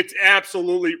 It's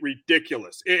absolutely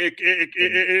ridiculous.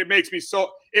 It makes me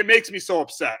so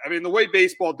upset. I mean, the way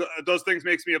baseball does things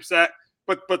makes me upset.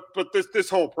 But this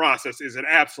whole process is an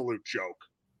absolute joke.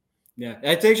 Yeah,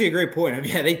 that's actually a great point. I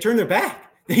mean, they turned their back.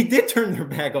 They did turn their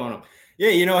back on them. Yeah,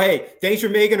 hey, thanks for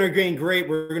making our game great.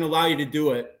 We're going to allow you to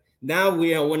do it. Now,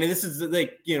 when this is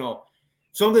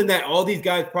something that all these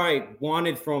guys probably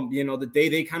wanted from, the day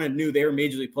they kind of knew they were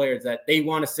major league players, that they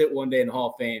want to sit one day in the Hall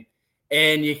of Fame.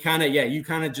 And I'm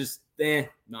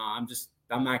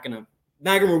not going to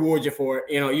reward you for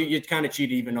it. You kind of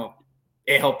cheated, even though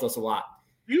it helped us a lot.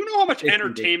 You know how much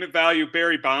entertainment value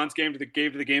Barry Bonds gave to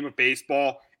the game of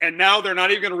baseball, and now they're not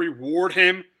even going to reward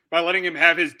him by letting him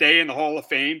have his day in the Hall of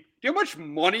Fame? Do you know how much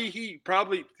money how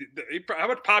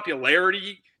much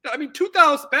popularity? I mean,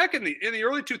 2000 back in the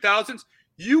early 2000s,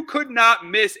 you could not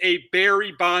miss a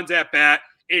Barry Bonds at bat,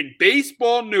 and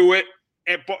baseball knew it,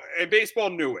 and baseball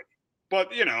knew it.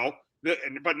 But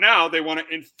but now they want to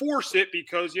enforce it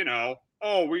because we don't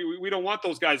want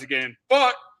those guys again.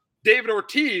 But David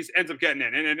Ortiz ends up getting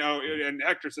in, and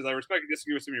Hector says, I respect you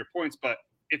disagree with some of your points, but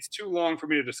it's too long for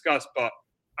me to discuss. But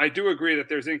I do agree that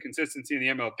there's inconsistency in the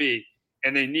MLB,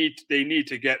 and they need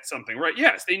to get something right.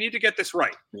 Yes, they need to get this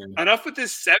right. Yeah. Enough with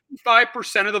this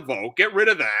 75% of the vote. Get rid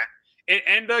of that,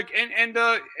 and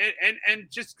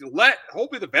just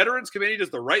hopefully the Veterans Committee does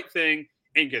the right thing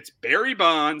and gets Barry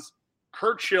Bonds,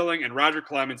 Curt Schilling, and Roger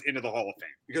Clemens into the Hall of Fame,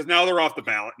 because now they're off the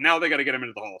ballot. Now they got to get them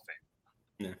into the Hall of Fame.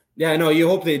 Yeah, no, you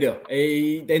hope they do.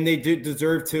 And they do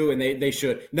deserve to, and they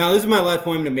should. Now, this is my last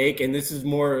point to make, and this is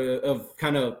more of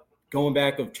kind of going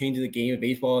back of changing the game of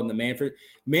baseball and the Manfred.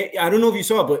 I don't know if you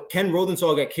saw it, but Ken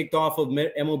Rosenthal got kicked off of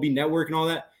MLB Network and all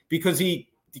that because he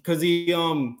was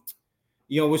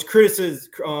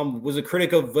was a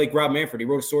critic of like Rob Manfred. He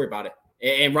wrote a story about it,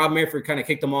 and Rob Manfred kind of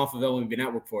kicked him off of MLB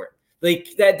Network for it. Like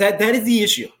that is the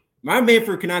issue. Rob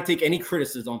Manfred cannot take any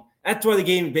criticism. That's why the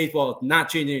game of baseball is not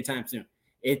changing anytime soon.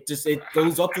 It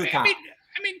goes up to the top.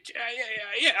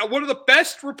 Yeah. One of the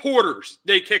best reporters,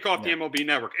 they kick off the MLB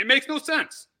Network. It makes no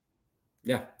sense.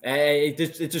 Yeah,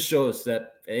 it just shows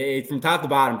that from top to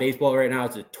bottom, baseball right now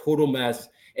is a total mess.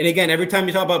 And again, every time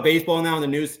you talk about baseball now in the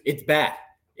news, it's bad.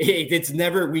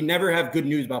 We never have good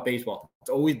news about baseball. It's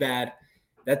always bad.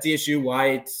 That's the issue.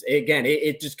 Why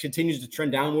it just continues to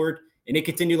trend downward, and it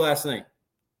continued last night.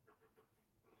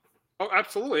 Oh,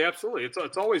 absolutely.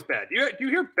 It's always bad. You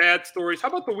hear bad stories. How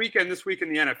about the weekend this week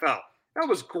in the NFL? That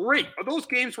was great. Those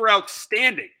games were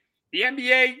outstanding. The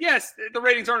NBA, yes, the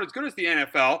ratings aren't as good as the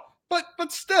NFL.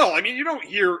 But still, I mean, you don't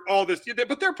hear all this.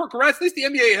 But they're progressive. At least the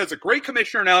NBA has a great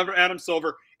commissioner now, Adam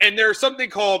Silver, and there's something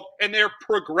called, and they're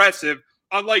progressive,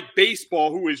 unlike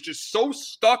baseball, who is just so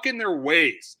stuck in their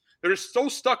ways. They're so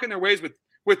stuck in their ways with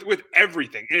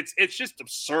everything. And it's just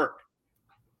absurd.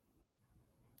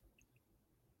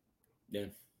 Yeah.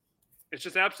 It's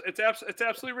just it's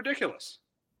absolutely ridiculous.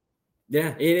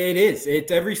 Yeah, it is.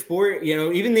 It's every sport,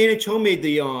 even the NHL made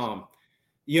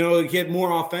the get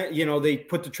more offense. They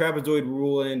put the trapezoid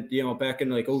rule in, back in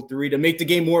like 2003 to make the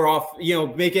game more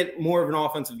make it more of an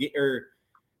offensive game, or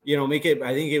make it.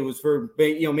 I think it was for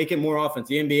make it more offense.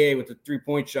 The NBA with the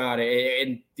 3-point shot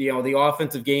and the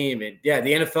offensive game, and the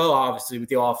NFL obviously with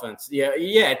the offense. Yeah.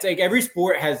 It's like every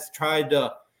sport has tried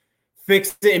to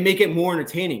fix it and make it more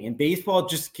entertaining, and baseball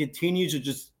just continues to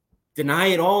just deny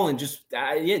it all and just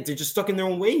they're just stuck in their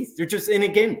own ways. They're just, and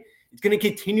again, it's going to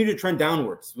continue to trend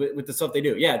downwards with the stuff they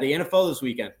do. Yeah, the NFL this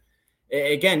weekend,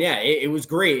 again, it was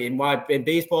great, and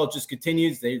baseball just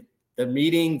continues. The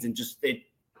meetings, and just it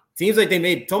seems like they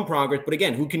made some progress, but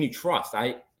again, who can you trust?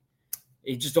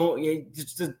 Just don't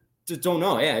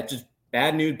know. Yeah, it's just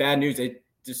bad news.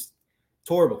 It's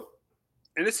horrible.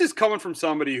 And this is coming from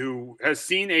somebody who has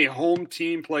seen a home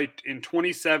team play in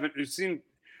 27. Who's seen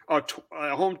a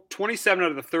home 27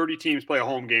 out of the 30 teams play a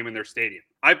home game in their stadium.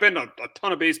 I've been to a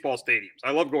ton of baseball stadiums.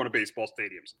 I love going to baseball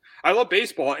stadiums. I love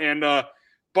baseball, and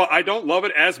but I don't love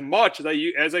it as much as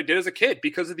I did as a kid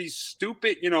because of these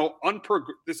stupid,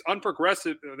 this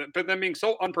unprogressive, but them being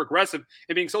so unprogressive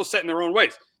and being so set in their own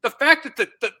ways. The fact that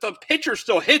the pitcher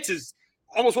still hits is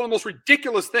almost one of the most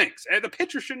ridiculous things. And the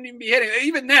pitcher shouldn't even be hitting.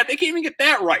 Even that, they can't even get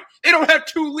that right. They don't have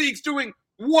two leagues doing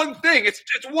one thing. It's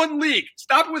one league.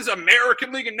 Stop with this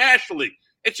American League and National League.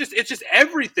 It's just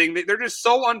everything. They're just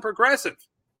so unprogressive.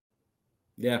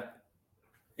 Yeah.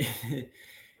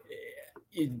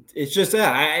 It's just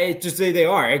that. I just say they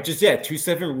are. It just 2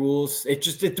 separate rules.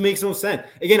 It makes no sense.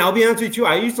 Again, I'll be honest with you.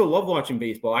 I used to love watching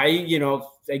baseball.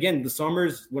 Again, the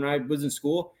summers when I was in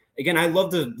school, again, I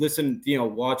love to listen,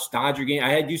 watch Dodger games.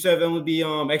 I used to have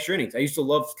MLB extra innings. I used to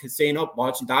love staying up,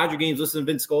 watching Dodger games, listening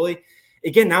to Vince Scully.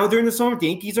 Again, now during the summer, the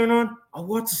Yankees aren't on, I'll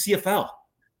watch the CFL.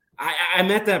 I'm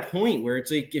at that point where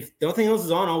it's like, if nothing else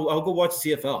is on, I'll go watch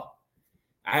the CFL.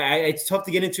 It's tough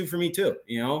to get into for me too.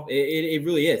 It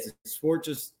really is. Sport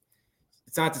just,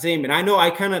 it's not the same. And I know I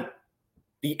kind of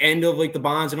the end of like the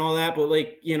Bonds and all that, but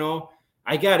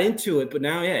I got into it, but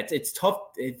now, it's tough.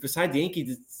 Besides the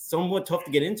Yankees, it's somewhat tough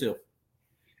to get into.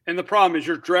 And the problem is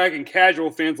you're dragging casual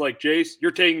fans like Jace.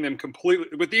 You're taking them completely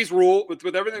 – with these rules,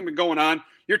 with everything been going on,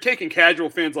 you're taking casual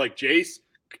fans like Jace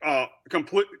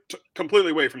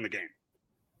completely away from the game.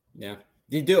 Yeah,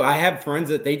 you do. I have friends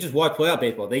that they just watch playoff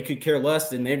baseball. They could care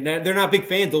less, and they're not big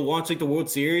fans. They'll watch like the World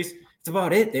Series. It's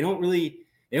about it. They don't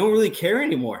really care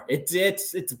anymore. It's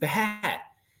bad.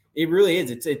 It really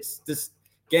is. It's this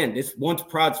 – again, this once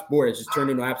proud sport has just turned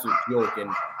into an absolute joke,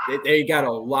 and they got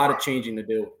a lot of changing to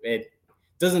do. It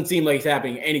doesn't seem like it's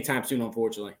happening anytime soon,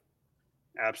 unfortunately.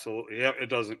 Absolutely. Yeah, it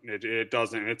doesn't. It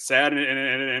doesn't. It's sad, and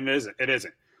it isn't. It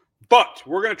isn't. But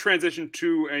we're going to transition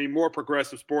to a more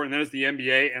progressive sport, and that is the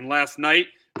NBA. And last night,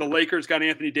 the Lakers got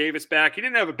Anthony Davis back. He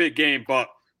didn't have a big game, but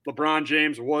LeBron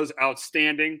James was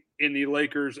outstanding in the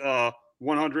Lakers'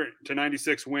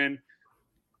 100-96 win.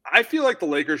 I feel like the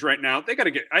Lakers right now,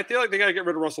 I feel like they got to get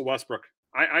rid of Russell Westbrook.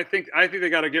 I think they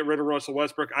got to get rid of Russell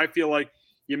Westbrook. I feel like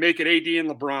you make it AD and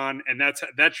LeBron, and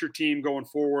that's your team going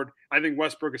forward. I think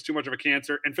Westbrook is too much of a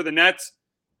cancer. And for the Nets,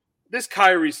 this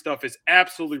Kyrie stuff is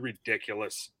absolutely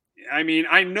ridiculous. I mean,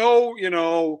 I know,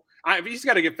 he's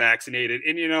got to get vaccinated,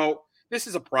 and this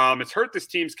is a problem. It's hurt this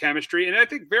team's chemistry, and I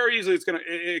think very easily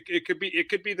it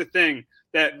could be the thing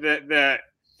that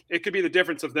it could be the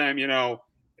difference of them,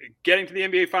 getting to the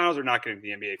NBA Finals or not getting to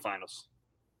the NBA Finals.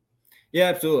 Yeah,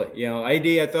 absolutely. AD,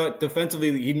 I thought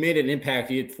defensively he made an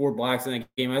impact. He had 4 blocks in that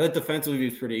game. I thought defensively he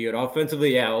was pretty good.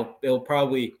 Offensively, he'll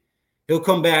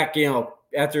come back,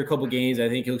 after a couple games. I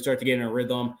think he'll start to get in a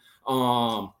rhythm.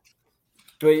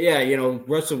 But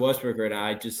Russell Westbrook right now,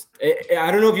 I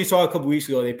don't know if you saw a couple weeks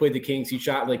ago, they played the Kings. He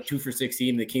shot like 2 for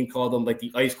 16. The King called him like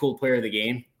the ice cold player of the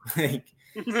game.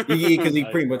 Because he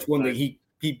pretty much won he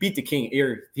beat the King.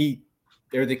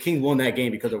 The Kings won that game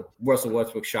because of Russell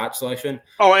Westbrook's shot selection.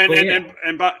 Oh, and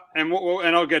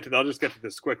I'll get to that. I'll just get to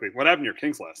this quickly. What happened to your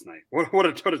Kings last night? What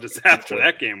a disaster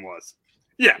that game was.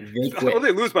 Yeah,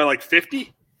 they lose by like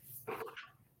 50.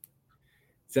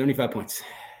 75 points.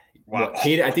 Wow.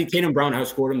 I think Tatum Brown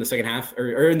outscored him the second half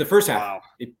or in the first half. Wow.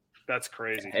 That's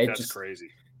crazy. Crazy.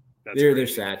 They're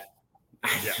sad.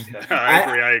 Yeah,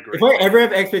 I agree. If I ever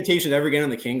have expectations ever again on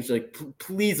the Kings,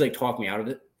 please talk me out of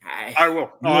it. I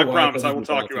will. I promise. I will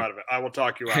talk you out of it. I will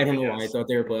talk you out of it. I don't know why I thought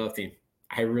they were a playoff team.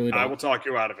 I really don't. I will talk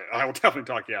you out of it. I will definitely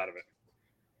talk you out of it.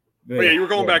 But you were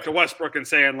going back to Westbrook and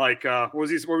saying what were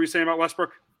you saying about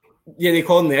Westbrook? Yeah, they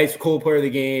called him the ice cold player of the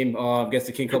game against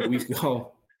the King a couple weeks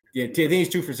ago. Yeah, I think he's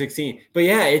 2 for 16. But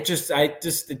yeah, it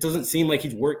doesn't seem like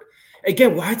he's worked.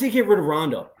 again, why did they get rid of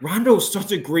Rondo? Rondo is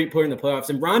such a great player in the playoffs,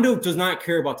 and Rondo does not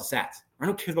care about the stats.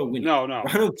 Rondo cares about winning. No.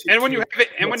 And when you have AD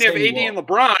and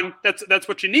LeBron, that's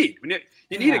what you need.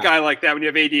 You need a guy like that when you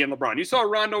have AD and LeBron. You saw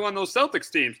Rondo on those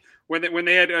Celtics teams when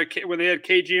they had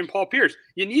KG and Paul Pierce.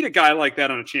 You need a guy like that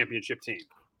on a championship team.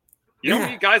 You don't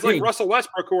need guys like Russell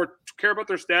Westbrook who care about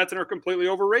their stats and are completely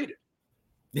overrated.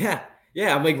 Yeah.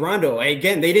 Yeah, I'm like Rondo.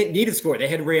 Again, they didn't need a score. They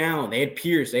had Ray Allen, they had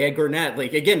Pierce, they had Garnett.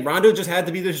 Like, again, Rondo just had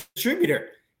to be the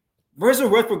distributor. Russell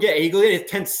Westbrook, he got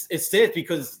 10 assists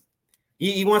because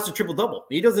he wants to triple-double.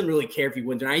 He doesn't really care if he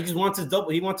wins or not. He just wants his double.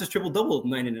 He wants his triple-double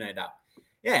night in and night out.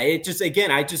 Yeah, it just, again,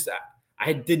 I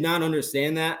did not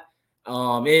understand that.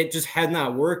 It just had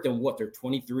not worked. And they're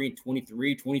 23,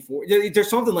 23, 24. There's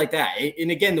something like that. And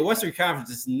again, the Western Conference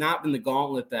has not been the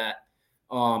gauntlet that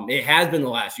it has been the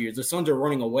last few years. The Suns are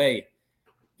running away.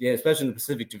 Yeah, especially in the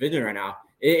Pacific Division right now.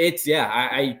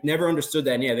 I never understood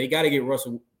that. And yeah, they got to get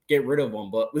rid of him.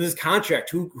 But with his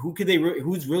contract,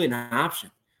 who's really an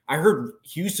option? I heard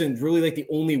Houston's really like the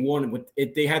only one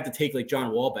they had to take like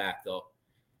John Wall back though.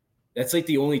 That's like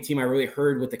the only team I really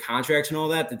heard with the contracts and all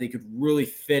that they could really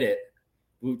fit it,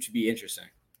 which would be interesting.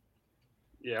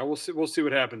 Yeah, we'll see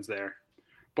what happens there.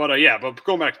 But but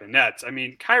going back to the Nets, I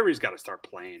mean, Kyrie's got to start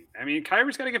playing. I mean,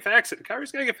 Kyrie's got to get vaccinated.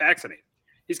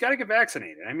 He's got to get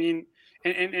vaccinated. I mean,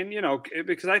 and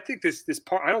because I think this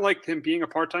part, I don't like him being a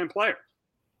part-time player.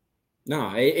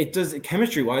 No, it does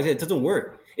chemistry-wise, it doesn't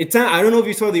work. It's not. I don't know if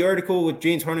you saw the article with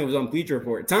James Harden was on Bleacher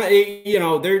Report. It's not.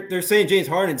 They're saying James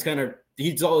Harden's kind of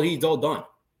he's all done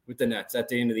with the Nets at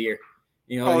the end of the year.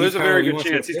 There's a very good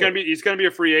chance he's going to be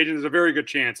a free agent. There's a very good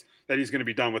chance that he's going to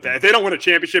be done with that. If they don't win a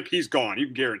championship, he's gone. You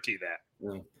can guarantee that.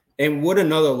 Yeah. And what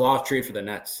another lost trade for the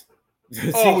Nets.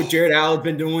 See what Jared Allen's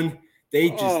been doing. They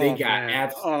got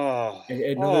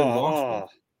another loss.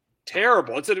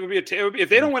 Terrible. It would be if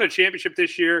they don't win a championship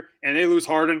this year and they lose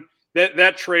Harden,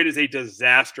 that trade is a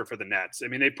disaster for the Nets. I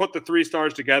mean, they put the 3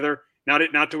 stars together,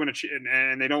 not to win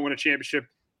and they don't win a championship.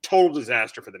 Total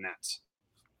disaster for the Nets.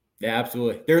 Yeah,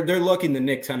 absolutely. They're lucky the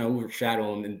Knicks kind of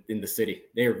overshadow them in the city.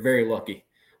 They are very lucky.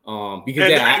 Because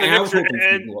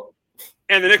the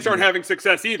Knicks aren't having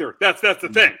success either. That's the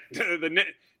thing. The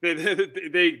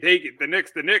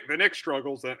Knicks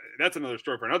struggles. That's another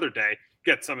story for another day.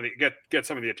 Get some of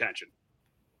the attention.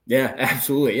 Yeah,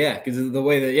 absolutely. Yeah, because of the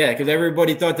way because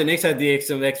everybody thought the Knicks had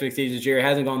some expectations this year. It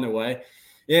hasn't gone their way.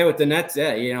 Yeah, with the Nets,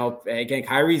 again,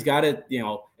 Kyrie's got it.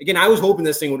 Again, I was hoping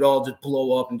this thing would all just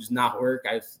blow up and just not work.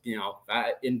 It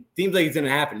seems like it's going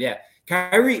to happen. Yeah,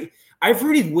 Kyrie, I've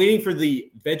heard he's waiting for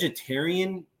the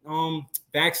vegetarian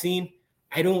vaccine.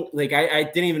 I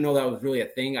didn't even know that was really a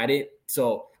thing.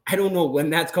 So I don't know when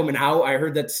that's coming out. I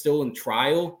heard that's still in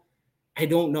trial. I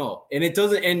don't know. And it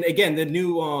doesn't, and again, the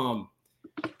new,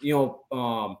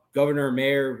 governor,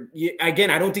 mayor, again,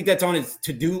 I don't think that's on his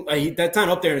to-do. That's not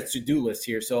up there on his to-do list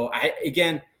here. So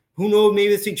who knows? Maybe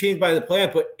this thing changed by the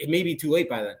plan, but it may be too late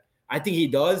by then. I think he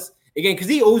does. Again, because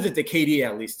he owes it to KD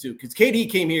at least too, because KD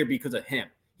came here because of him.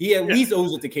 He at least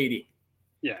owes it to KD.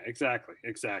 Yeah, exactly.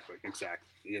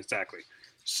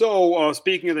 So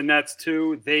speaking of the Nets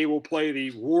too, they will play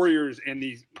the Warriors in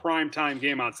the primetime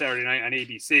game on Saturday night on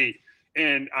ABC.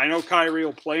 And I know Kyrie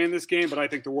will play in this game, but I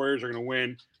think the Warriors are going to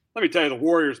win. Let me tell you, the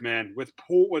Warriors, man, with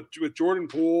Jordan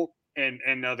Poole and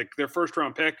their first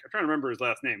round pick. I'm trying to remember his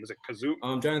last name. Was it Kazoo?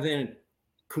 Jonathan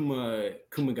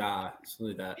Kuminga, something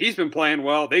like that. He's been playing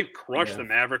well. They crushed the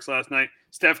Mavericks last night.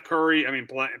 Steph Curry,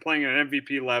 playing at an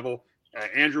MVP level.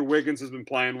 Andrew Wiggins has been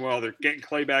playing well. They're getting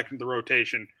Clay back into the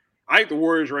rotation. I think the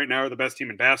Warriors right now are the best team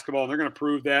in basketball, and they're going to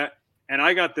prove that. And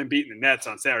I got them beating the Nets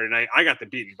on Saturday night. I got them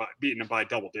beating them by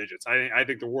double digits. I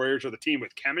think the Warriors are the team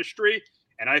with chemistry,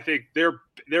 and I think they're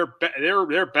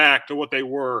back to what they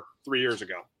were 3 years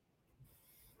ago.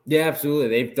 Yeah, absolutely.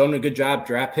 They've done a good job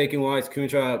draft picking wise.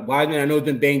 Wiseman, I know he's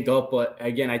been banged up, but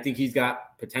again, I think he's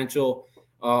got potential.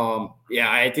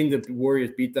 I think the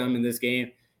Warriors beat them in this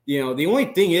game. The only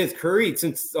thing is Curry,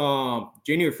 since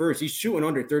January 1st, he's shooting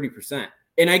under 30%.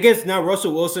 And I guess now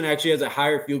Russell Wilson actually has a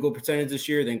higher field goal percentage this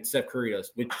year than Steph Curry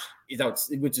does,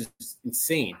 which is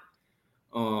insane.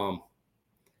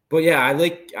 But yeah, I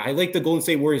like the Golden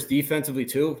State Warriors defensively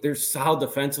too. They're solid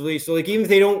defensively. So even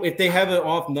if they have an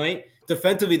off night,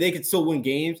 defensively they could still win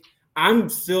games. I think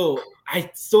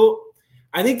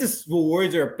the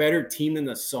Warriors are a better team than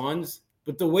the Suns,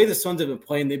 but the way the Suns have been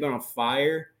playing, they've been on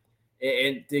fire.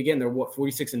 And again, they're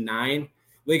 46-9.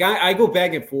 I go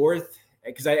back and forth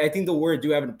because I think the Warriors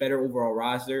do have a better overall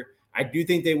roster. I do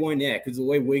think they won, because the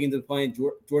way Wiggins is playing,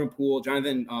 Jordan Poole,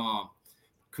 Jonathan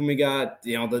Kuminga,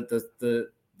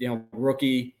 the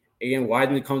rookie, again,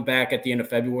 Wiseman comes back at the end of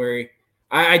February.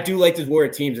 I do like these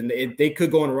Warrior teams, and they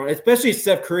could go on a run, especially if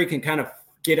Steph Curry can kind of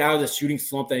get out of the shooting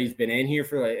slump that he's been in here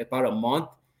for like about a month.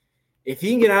 If he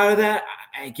can get out of that,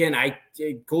 again,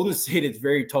 Golden State is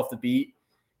very tough to beat.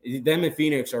 Them and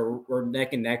Phoenix are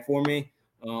neck and neck for me.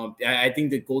 I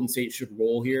think that Golden State should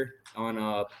roll here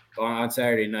on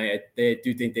Saturday night. I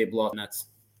do think they blow out Nets.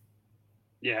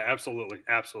 Yeah, absolutely.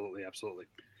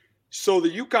 So the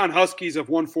UConn Huskies have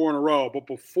won 4 in a row, but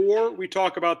before we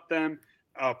talk about them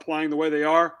playing the way they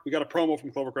are, we got a promo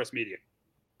from Clovercrest Media.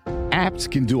 Apps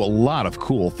can do a lot of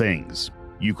cool things.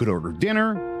 You could order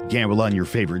dinner, gamble on your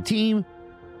favorite team,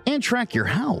 and track your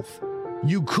health.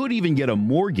 You could even get a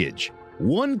mortgage.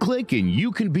 One click and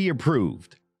you can be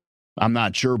approved. I'm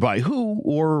not sure by who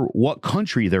or what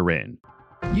country they're in.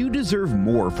 You deserve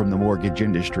more from the mortgage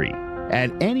industry.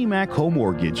 At AnyMac Home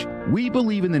Mortgage, we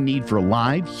believe in the need for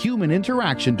live human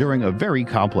interaction during a very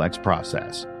complex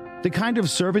process. The kind of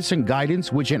service and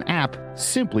guidance which an app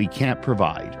simply can't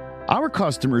provide. Our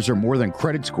customers are more than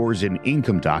credit scores and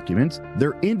income documents.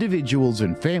 They're individuals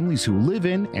and families who live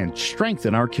in and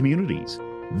strengthen our communities.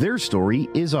 Their story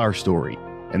is our story,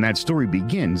 and that story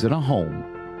begins in a home.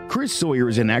 Chris Sawyer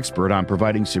is an expert on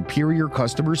providing superior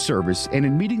customer service and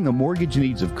in meeting the mortgage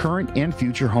needs of current and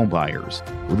future homebuyers.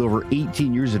 With over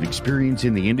 18 years of experience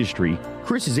in the industry,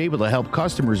 Chris is able to help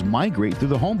customers migrate through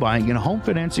the home buying and home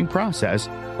financing process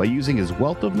by using his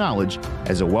wealth of knowledge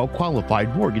as a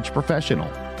well-qualified mortgage professional.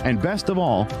 And best of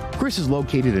all, Chris is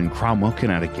located in Cromwell,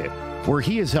 Connecticut, where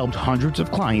he has helped hundreds of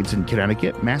clients in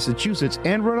Connecticut, Massachusetts,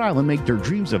 and Rhode Island make their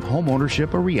dreams of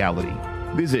homeownership a reality.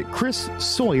 Visit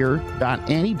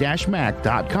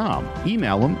chrissawyer.any-mac.com.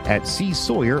 Email him at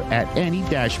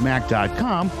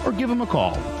csawyer@any-mac.com or give him a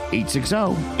call,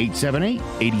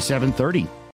 860-878-8730.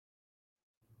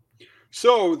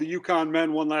 So the UConn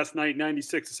men won last night,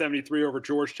 96-73 over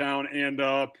Georgetown, and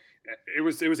it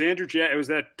was Andrew. It was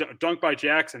that dunk by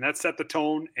Jackson that set the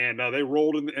tone, and they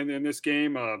rolled in this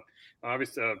game.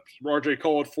 Obviously, RJ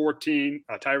Cole at 14,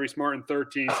 Tyrese Martin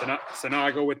 13,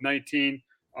 Sanago with 19.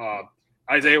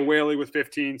 Isaiah Whaley with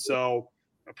 15, so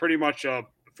pretty much 4 of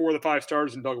the 5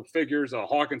 starters in double figures.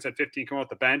 Hawkins had 15 come off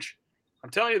the bench. I'm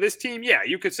telling you, this team, yeah,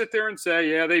 you could sit there and say,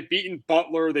 yeah, they've beaten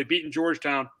Butler, they've beaten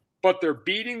Georgetown, but they're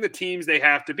beating the teams they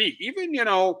have to beat. Even,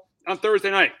 on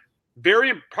Thursday night,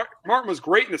 Martin was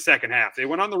great in the second half. They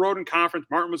went on the road in conference.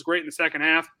 Martin was great in the second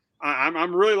half.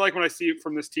 I'm really like what I see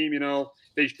from this team.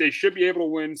 They should be able to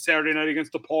win Saturday night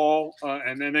against DePaul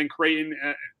and then Creighton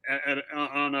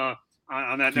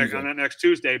on that next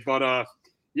Tuesday. But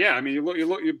yeah, I mean, you look,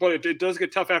 but it does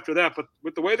get tough after that. But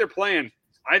with the way they're playing,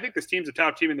 I think this team's a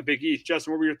top team in the Big East.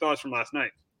 Justin, what were your thoughts from last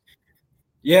night?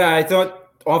 Yeah, I thought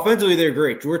offensively they're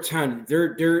great. Georgetown,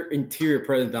 their interior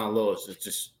presence down low is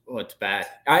just it's bad.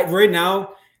 Right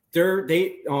now,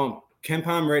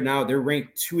 KenPom right now they're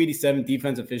ranked 287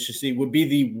 defense efficiency, would be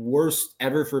the worst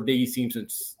ever for a Big East team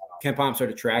since KenPom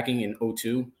started tracking in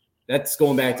 2002. That's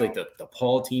going back to like the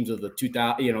Paul teams of the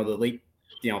 2000, the late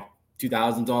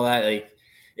 2000s, all that. Like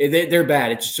they're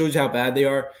bad. It just shows how bad they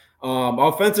are.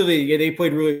 Offensively, yeah, they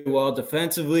played really well.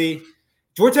 Defensively,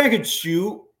 Georgetown could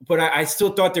shoot, but I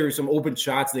still thought there were some open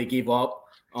shots they gave up.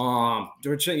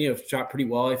 Georgetown, shot pretty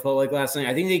well. I felt like last night.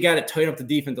 I think they got to tighten up the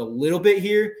defense a little bit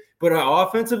here, but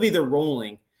offensively they're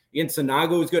rolling. Against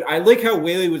Sanago was good. I like how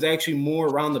Whaley was actually more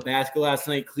around the basket last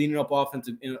night, cleaning up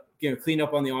offensive, cleaning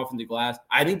up on the offensive glass.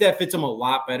 I think that fits him a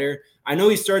lot better. I know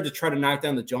he started to try to knock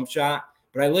down the jump shot,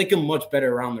 but I like him much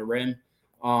better around the rim.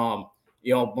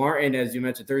 Martin, as you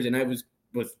mentioned, Thursday night was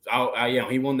out.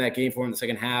 He won that game for him in the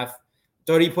second half.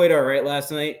 Thought he played all right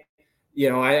last night.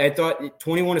 I thought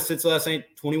 21 assists last night,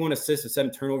 21 assists and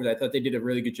 7 turnovers. I thought they did a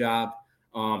really good job.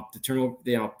 The turnover,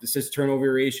 assist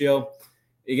turnover ratio.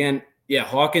 Again, yeah,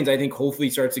 Hawkins, I think hopefully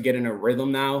starts to get in a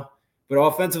rhythm now. But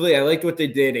offensively, I liked what they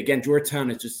did. Again,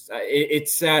 Georgetown is just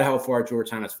it's sad how far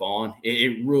Georgetown has fallen.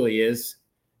 It really is.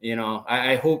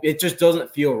 I hope it just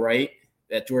doesn't feel right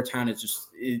that Georgetown is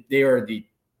they are the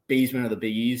basement of the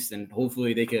Big East, and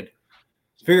hopefully they could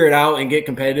figure it out and get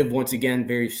competitive once again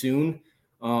very soon.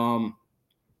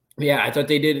 Yeah, I thought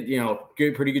they did,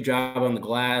 pretty good job on the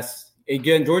glass.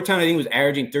 Again, Georgetown, I think, was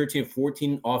averaging 13 or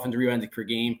 14 offensive rebounds per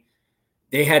game.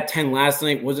 They had 10 last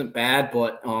night. Wasn't bad,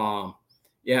 but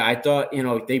yeah, I thought,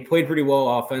 they played pretty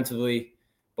well offensively.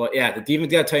 But yeah, the defense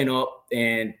got tightened up,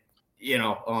 and it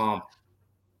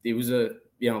was a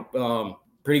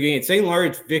pretty good game. Second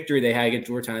largest victory they had against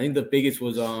Georgetown. I think the biggest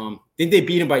was I think they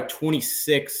beat them by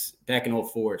 26 back in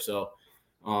 2004. So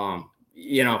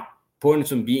putting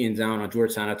some beatings down on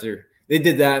Georgetown after they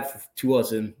did that to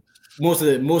us in most of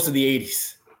the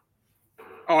 80s.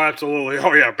 Oh, absolutely.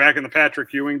 Oh, yeah. Back in the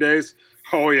Patrick Ewing days.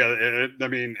 Oh yeah, I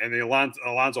mean, and the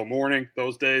Alonzo Mourning,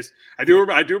 those days. I do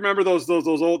remember those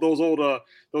old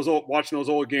watching those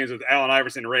old games with Allen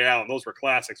Iverson and Ray Allen. Those were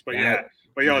classics. But yeah,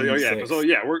 96.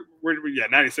 We're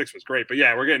 96 was great. But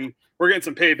yeah, we're getting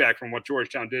some payback from what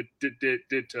Georgetown did to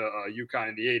UConn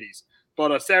in the 80s.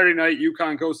 But Saturday night,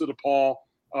 UConn goes to DePaul.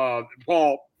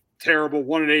 DePaul terrible,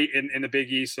 1-8 in the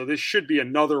Big East. So this should be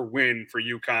another win for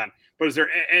UConn. But is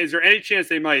there any chance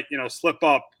they might slip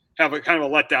up? Have a kind of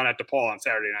a letdown at DePaul on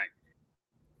Saturday night?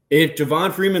 If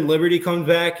Javon Freeman-Liberty comes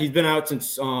back, he's been out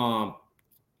since for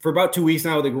about 2 weeks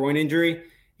now with a groin injury.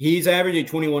 He's averaging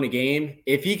 21 a game.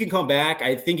 If he can come back,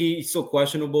 I think he's still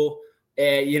questionable.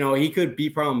 He could be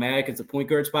problematic as a point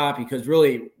guard spot because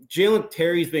really Jalen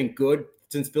Terry's been good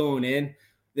since filling in.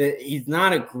 He's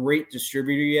not a great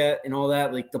distributor yet and all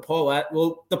that. Like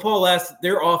DePaul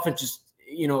their offense just,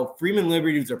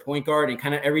 Freeman-Liberty was their point guard and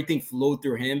kind of everything flowed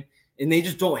through him. And they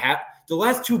just don't have the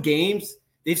last 2 games.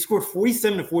 They've scored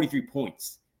 47 to 43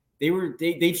 points.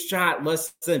 They've shot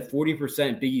less than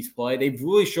 40% Big East play. They've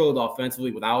really showed offensively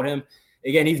without him.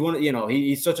 Again, he's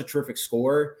he's such a terrific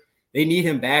scorer. They need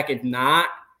him back. If not,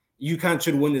 UConn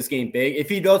should win this game big. If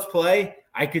he does play,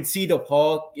 I could see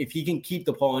DePaul if he can keep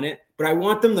DePaul in it. But I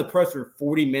want them to press for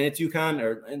 40 minutes.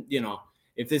 UConn,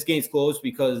 if this game's close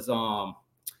because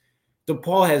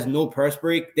DePaul has no press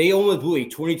break. They only blew a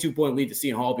 22-point lead to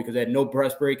Seton Hall because they had no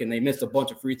press break and they missed a bunch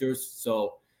of free throws.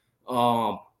 So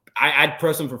I'd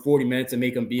press them for 40 minutes and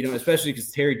make them beat them, especially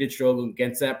because Terry did struggle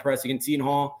against that press against Seton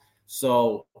Hall.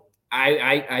 So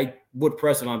I would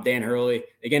press them on Dan Hurley.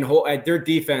 Again, their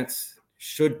defense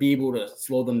should be able to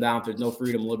slow them down. There's no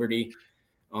Freedom-Liberty.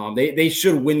 They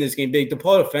should win this game big.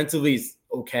 DePaul offensively is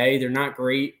okay. They're not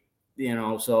great,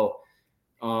 so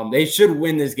they should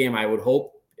win this game, I would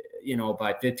hope.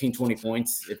 By 15, 20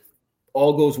 points. If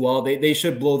all goes well, they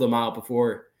should blow them out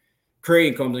before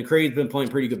Creighton comes. And Creighton's been playing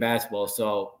pretty good basketball.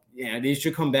 So, they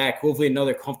should come back. Hopefully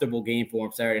another comfortable game for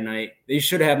them Saturday night. They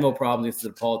should have no problems against the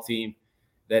DePaul team.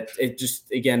 That it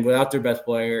just, again, without their best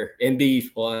player, NB's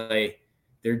play,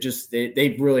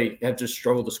 they really have just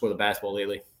struggled to score the basketball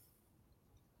lately.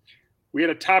 We had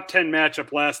a top 10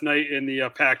 matchup last night in the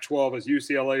Pac-12 as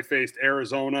UCLA faced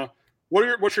Arizona.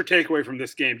 What's your takeaway from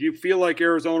this game? Do you feel like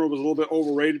Arizona was a little bit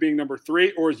overrated being number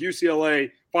 3, or is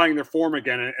UCLA finding their form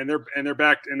again and they're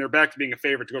back to being a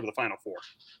favorite to go to the Final Four?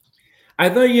 I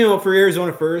thought for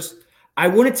Arizona first, I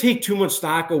wouldn't take too much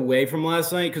stock away from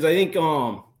last night because I think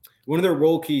one of their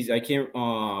rookies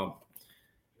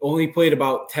only played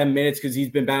about 10 minutes because he's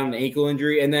been battling an ankle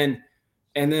injury, and then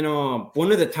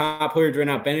one of the top players right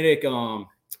now, Benedict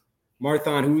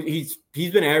Marthon, who he's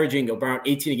been averaging around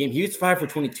 18 a game. He was 5 for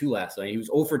 22 last night. He was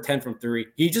 0 for 10 from 3.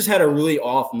 He just had a really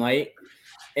off night.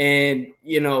 And,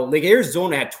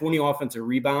 Arizona had 20 offensive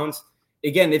rebounds.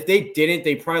 Again, if they didn't,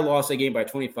 they probably lost the game by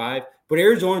 25. But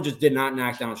Arizona just did not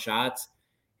knock down shots.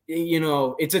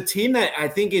 It's a team that I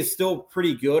think is still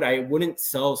pretty good. I wouldn't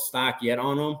sell stock yet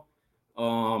on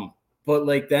them. But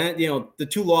like that, the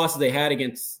 2 losses they had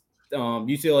against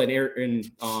UCLA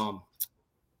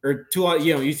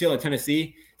UCLA and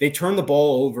Tennessee, they turned the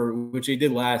ball over, which they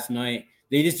did last night.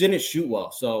 They just didn't shoot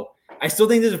well. So I still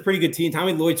think this is a pretty good team.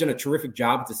 Tommy Lloyd's done a terrific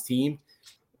job with this team.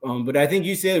 But I think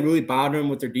UCLA really bothered them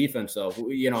with their defense. So,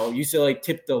 UCLA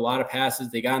tipped a lot of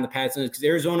passes. They got on the passes because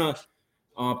Arizona,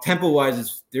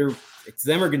 tempo-wise, it's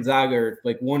them or Gonzaga are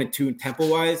like 1 and 2 in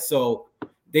tempo-wise. So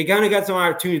they kind of got some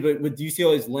opportunities, but with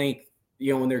UCLA's length,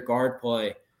 in their guard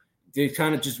play, they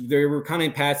were kind of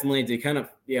in passing lanes. They kind of,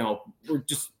 were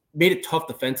just made it tough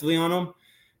defensively on them.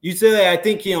 UCLA, I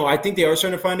think they are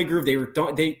starting to find a groove. They were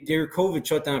COVID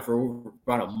shut down for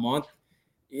about a month.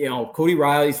 Cody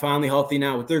Riley's finally healthy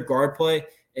now with their guard play.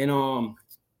 And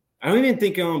I don't even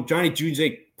think Johnny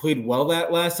Juzek played well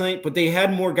that last night, but they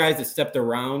had more guys that stepped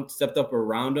up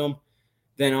around them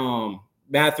than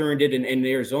Mathurin did in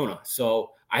Arizona.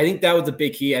 So I think that was a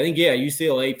big key. I think,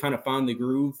 UCLA kind of found the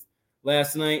groove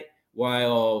last night,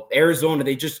 while Arizona,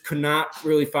 they just could not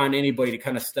really find anybody to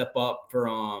kind of step up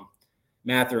for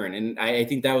Mathurin. And I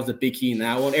think that was the big key in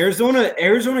that one.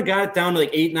 Arizona got it down to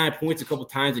like 8-9 points a couple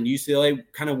times, and UCLA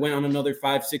kind of went on another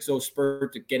 5-6-0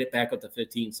 spurt to get it back up to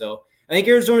 15. So I think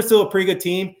Arizona's still a pretty good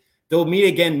team. They'll meet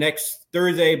again next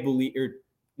Thursday, I believe.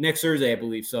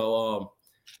 So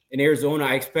in Arizona,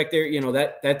 I expect that's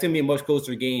going to be a much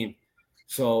closer game.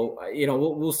 So,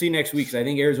 we'll see next week because I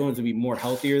think Arizona's going to be more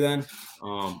healthier than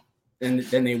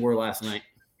they were last night.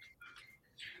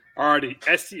 All righty.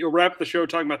 We'll wrap the show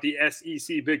talking about the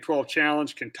SEC Big 12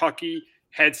 Challenge. Kentucky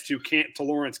heads to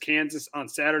Lawrence, Kansas on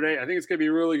Saturday. I think it's going to be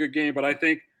a really good game, but I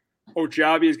think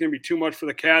Ojabi is going to be too much for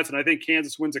the Cats, and I think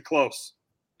Kansas wins it close.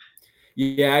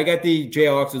 Yeah, I got the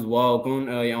Jayhawks as well. Going,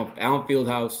 Allen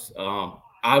Fieldhouse.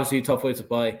 Obviously a tough place to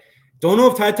play. Don't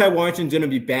know if Ty Washington's going to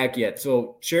be back yet.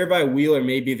 So Sherby Wheeler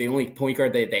may be the only point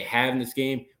guard that they have in this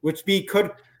game, which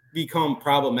could become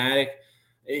problematic.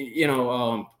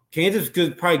 Kansas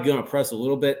is probably going to press a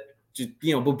little bit.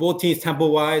 But both teams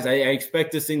tempo-wise, I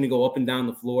expect this thing to go up and down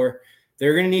the floor.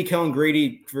 They're going to need Kellen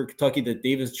Grady for Kentucky, the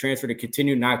Davis transfer, to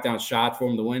continue to knock down shots for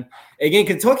them to win. Again,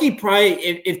 Kentucky probably,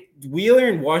 if Wheeler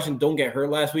and Washington don't get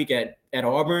hurt last week at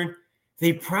Auburn,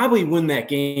 they probably win that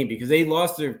game because they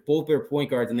lost both their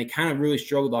point guards and they kind of really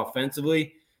struggled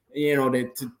offensively,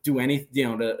 to do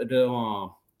anything,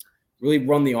 to really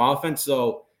run the offense.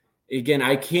 So again,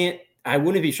 I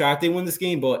wouldn't be shocked they win this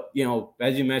game, but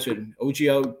as you mentioned,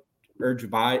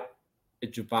 Ochai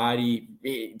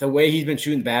Agbaji, the way he's been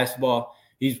shooting basketball,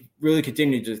 he's really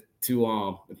continued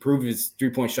to improve his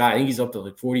 3-point shot. I think he's up to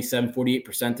like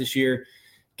 47-48% this year.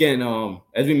 Again,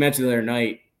 as we mentioned the other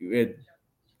night,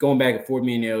 going back and forth,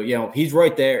 he's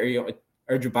right there.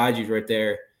 Agbaji's right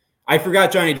there. I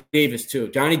forgot Johnny Davis too.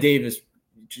 Johnny Davis,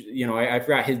 I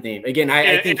forgot his name. Again,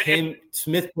 I think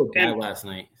Smith put that last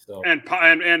night. So and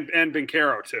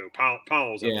Banchero too.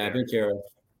 Paolo's up there. Banchero.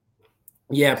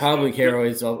 Yeah, probably Caro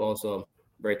is also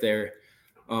right there.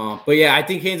 But yeah, I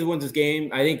think Kansas wins this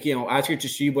game. I think, Oscar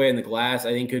Tshiebwe in the glass,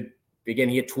 I think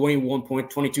he had 21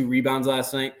 points, 22 rebounds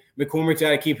last night. McCormick's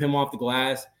got to keep him off the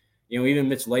glass. Even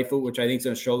Mitch Lightfoot, which I think is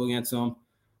going to struggle against him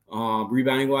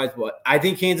rebounding wise. But I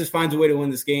think Kansas finds a way to win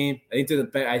this game. I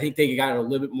think they got a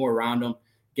little bit more around them.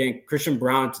 Again, Christian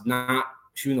Brown's not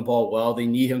shooting the ball well. They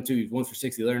need him to. He's 1 for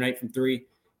 6 the other night from 3.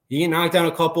 He can knock down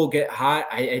a couple, get hot.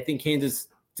 I think Kansas,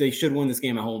 they should win this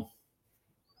game at home.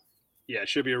 Yeah, it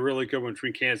should be a really good one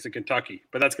between Kansas and Kentucky.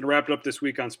 But that's going to wrap it up this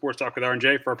week on Sports Talk with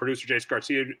R&J. For our producer, Jace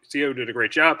Garcia, who did a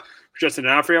great job. For Justin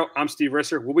D'Onofrio, I'm Steve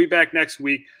Risser. We'll be back next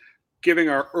week giving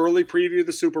our early preview of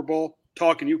the Super Bowl,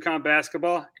 talking UConn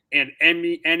basketball, and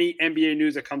any NBA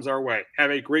news that comes our way.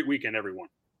 Have a great weekend, everyone.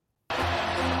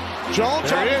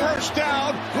 Jones on first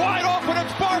down, wide open,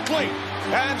 it's Barkley.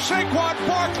 And Saquon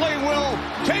Barkley will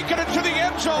take it into the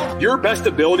end zone. Your best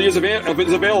ability is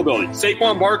availability.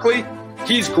 Saquon Barkley,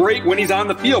 he's great when he's on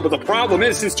the field, but the problem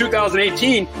is since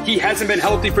 2018, he hasn't been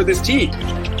healthy for this team.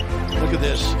 Look at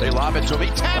this. They lob it to him.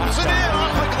 He taps it in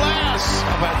off the glass.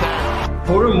 How about that?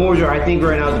 Porter Moser, I think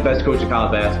right now is the best coach of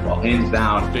college basketball, hands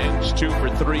down. Fins 2 for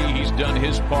 3. He's done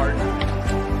his part.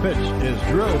 Pitch is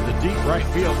drilled to deep right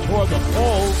field toward the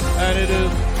pole, and it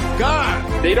is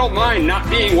gone. They don't mind not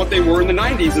being what they were in the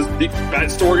 90s as the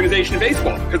best organization in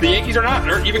baseball, because the Yankees are not.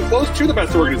 They're even close to the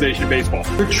best organization in baseball.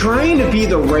 You're trying to be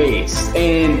the Rays,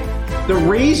 and the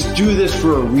Rays do this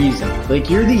for a reason. Like,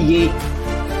 you're the Yankees.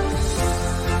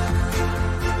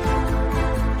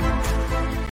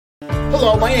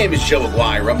 Hello, my name is Joe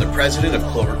Aguirre. I'm the president of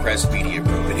Clovercrest Media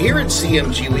Group, and here at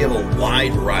CMG we have a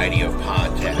wide variety of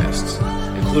podcasts,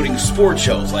 including sports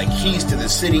shows like Keys to the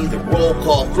City, The Roll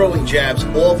Call, Throwing Jabs,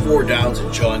 All Four Downs,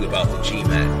 and Jawing About the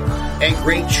G-Men, and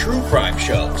great true crime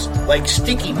shows like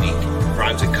Sticky Week,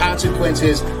 Crimes and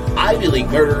Consequences, Ivy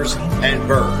League Murders, and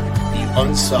Bird, the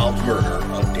unsolved murder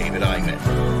of David Eichmann.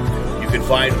 You can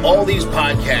find all these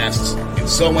podcasts and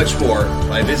so much more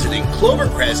by visiting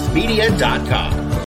clovercrestmedia.com.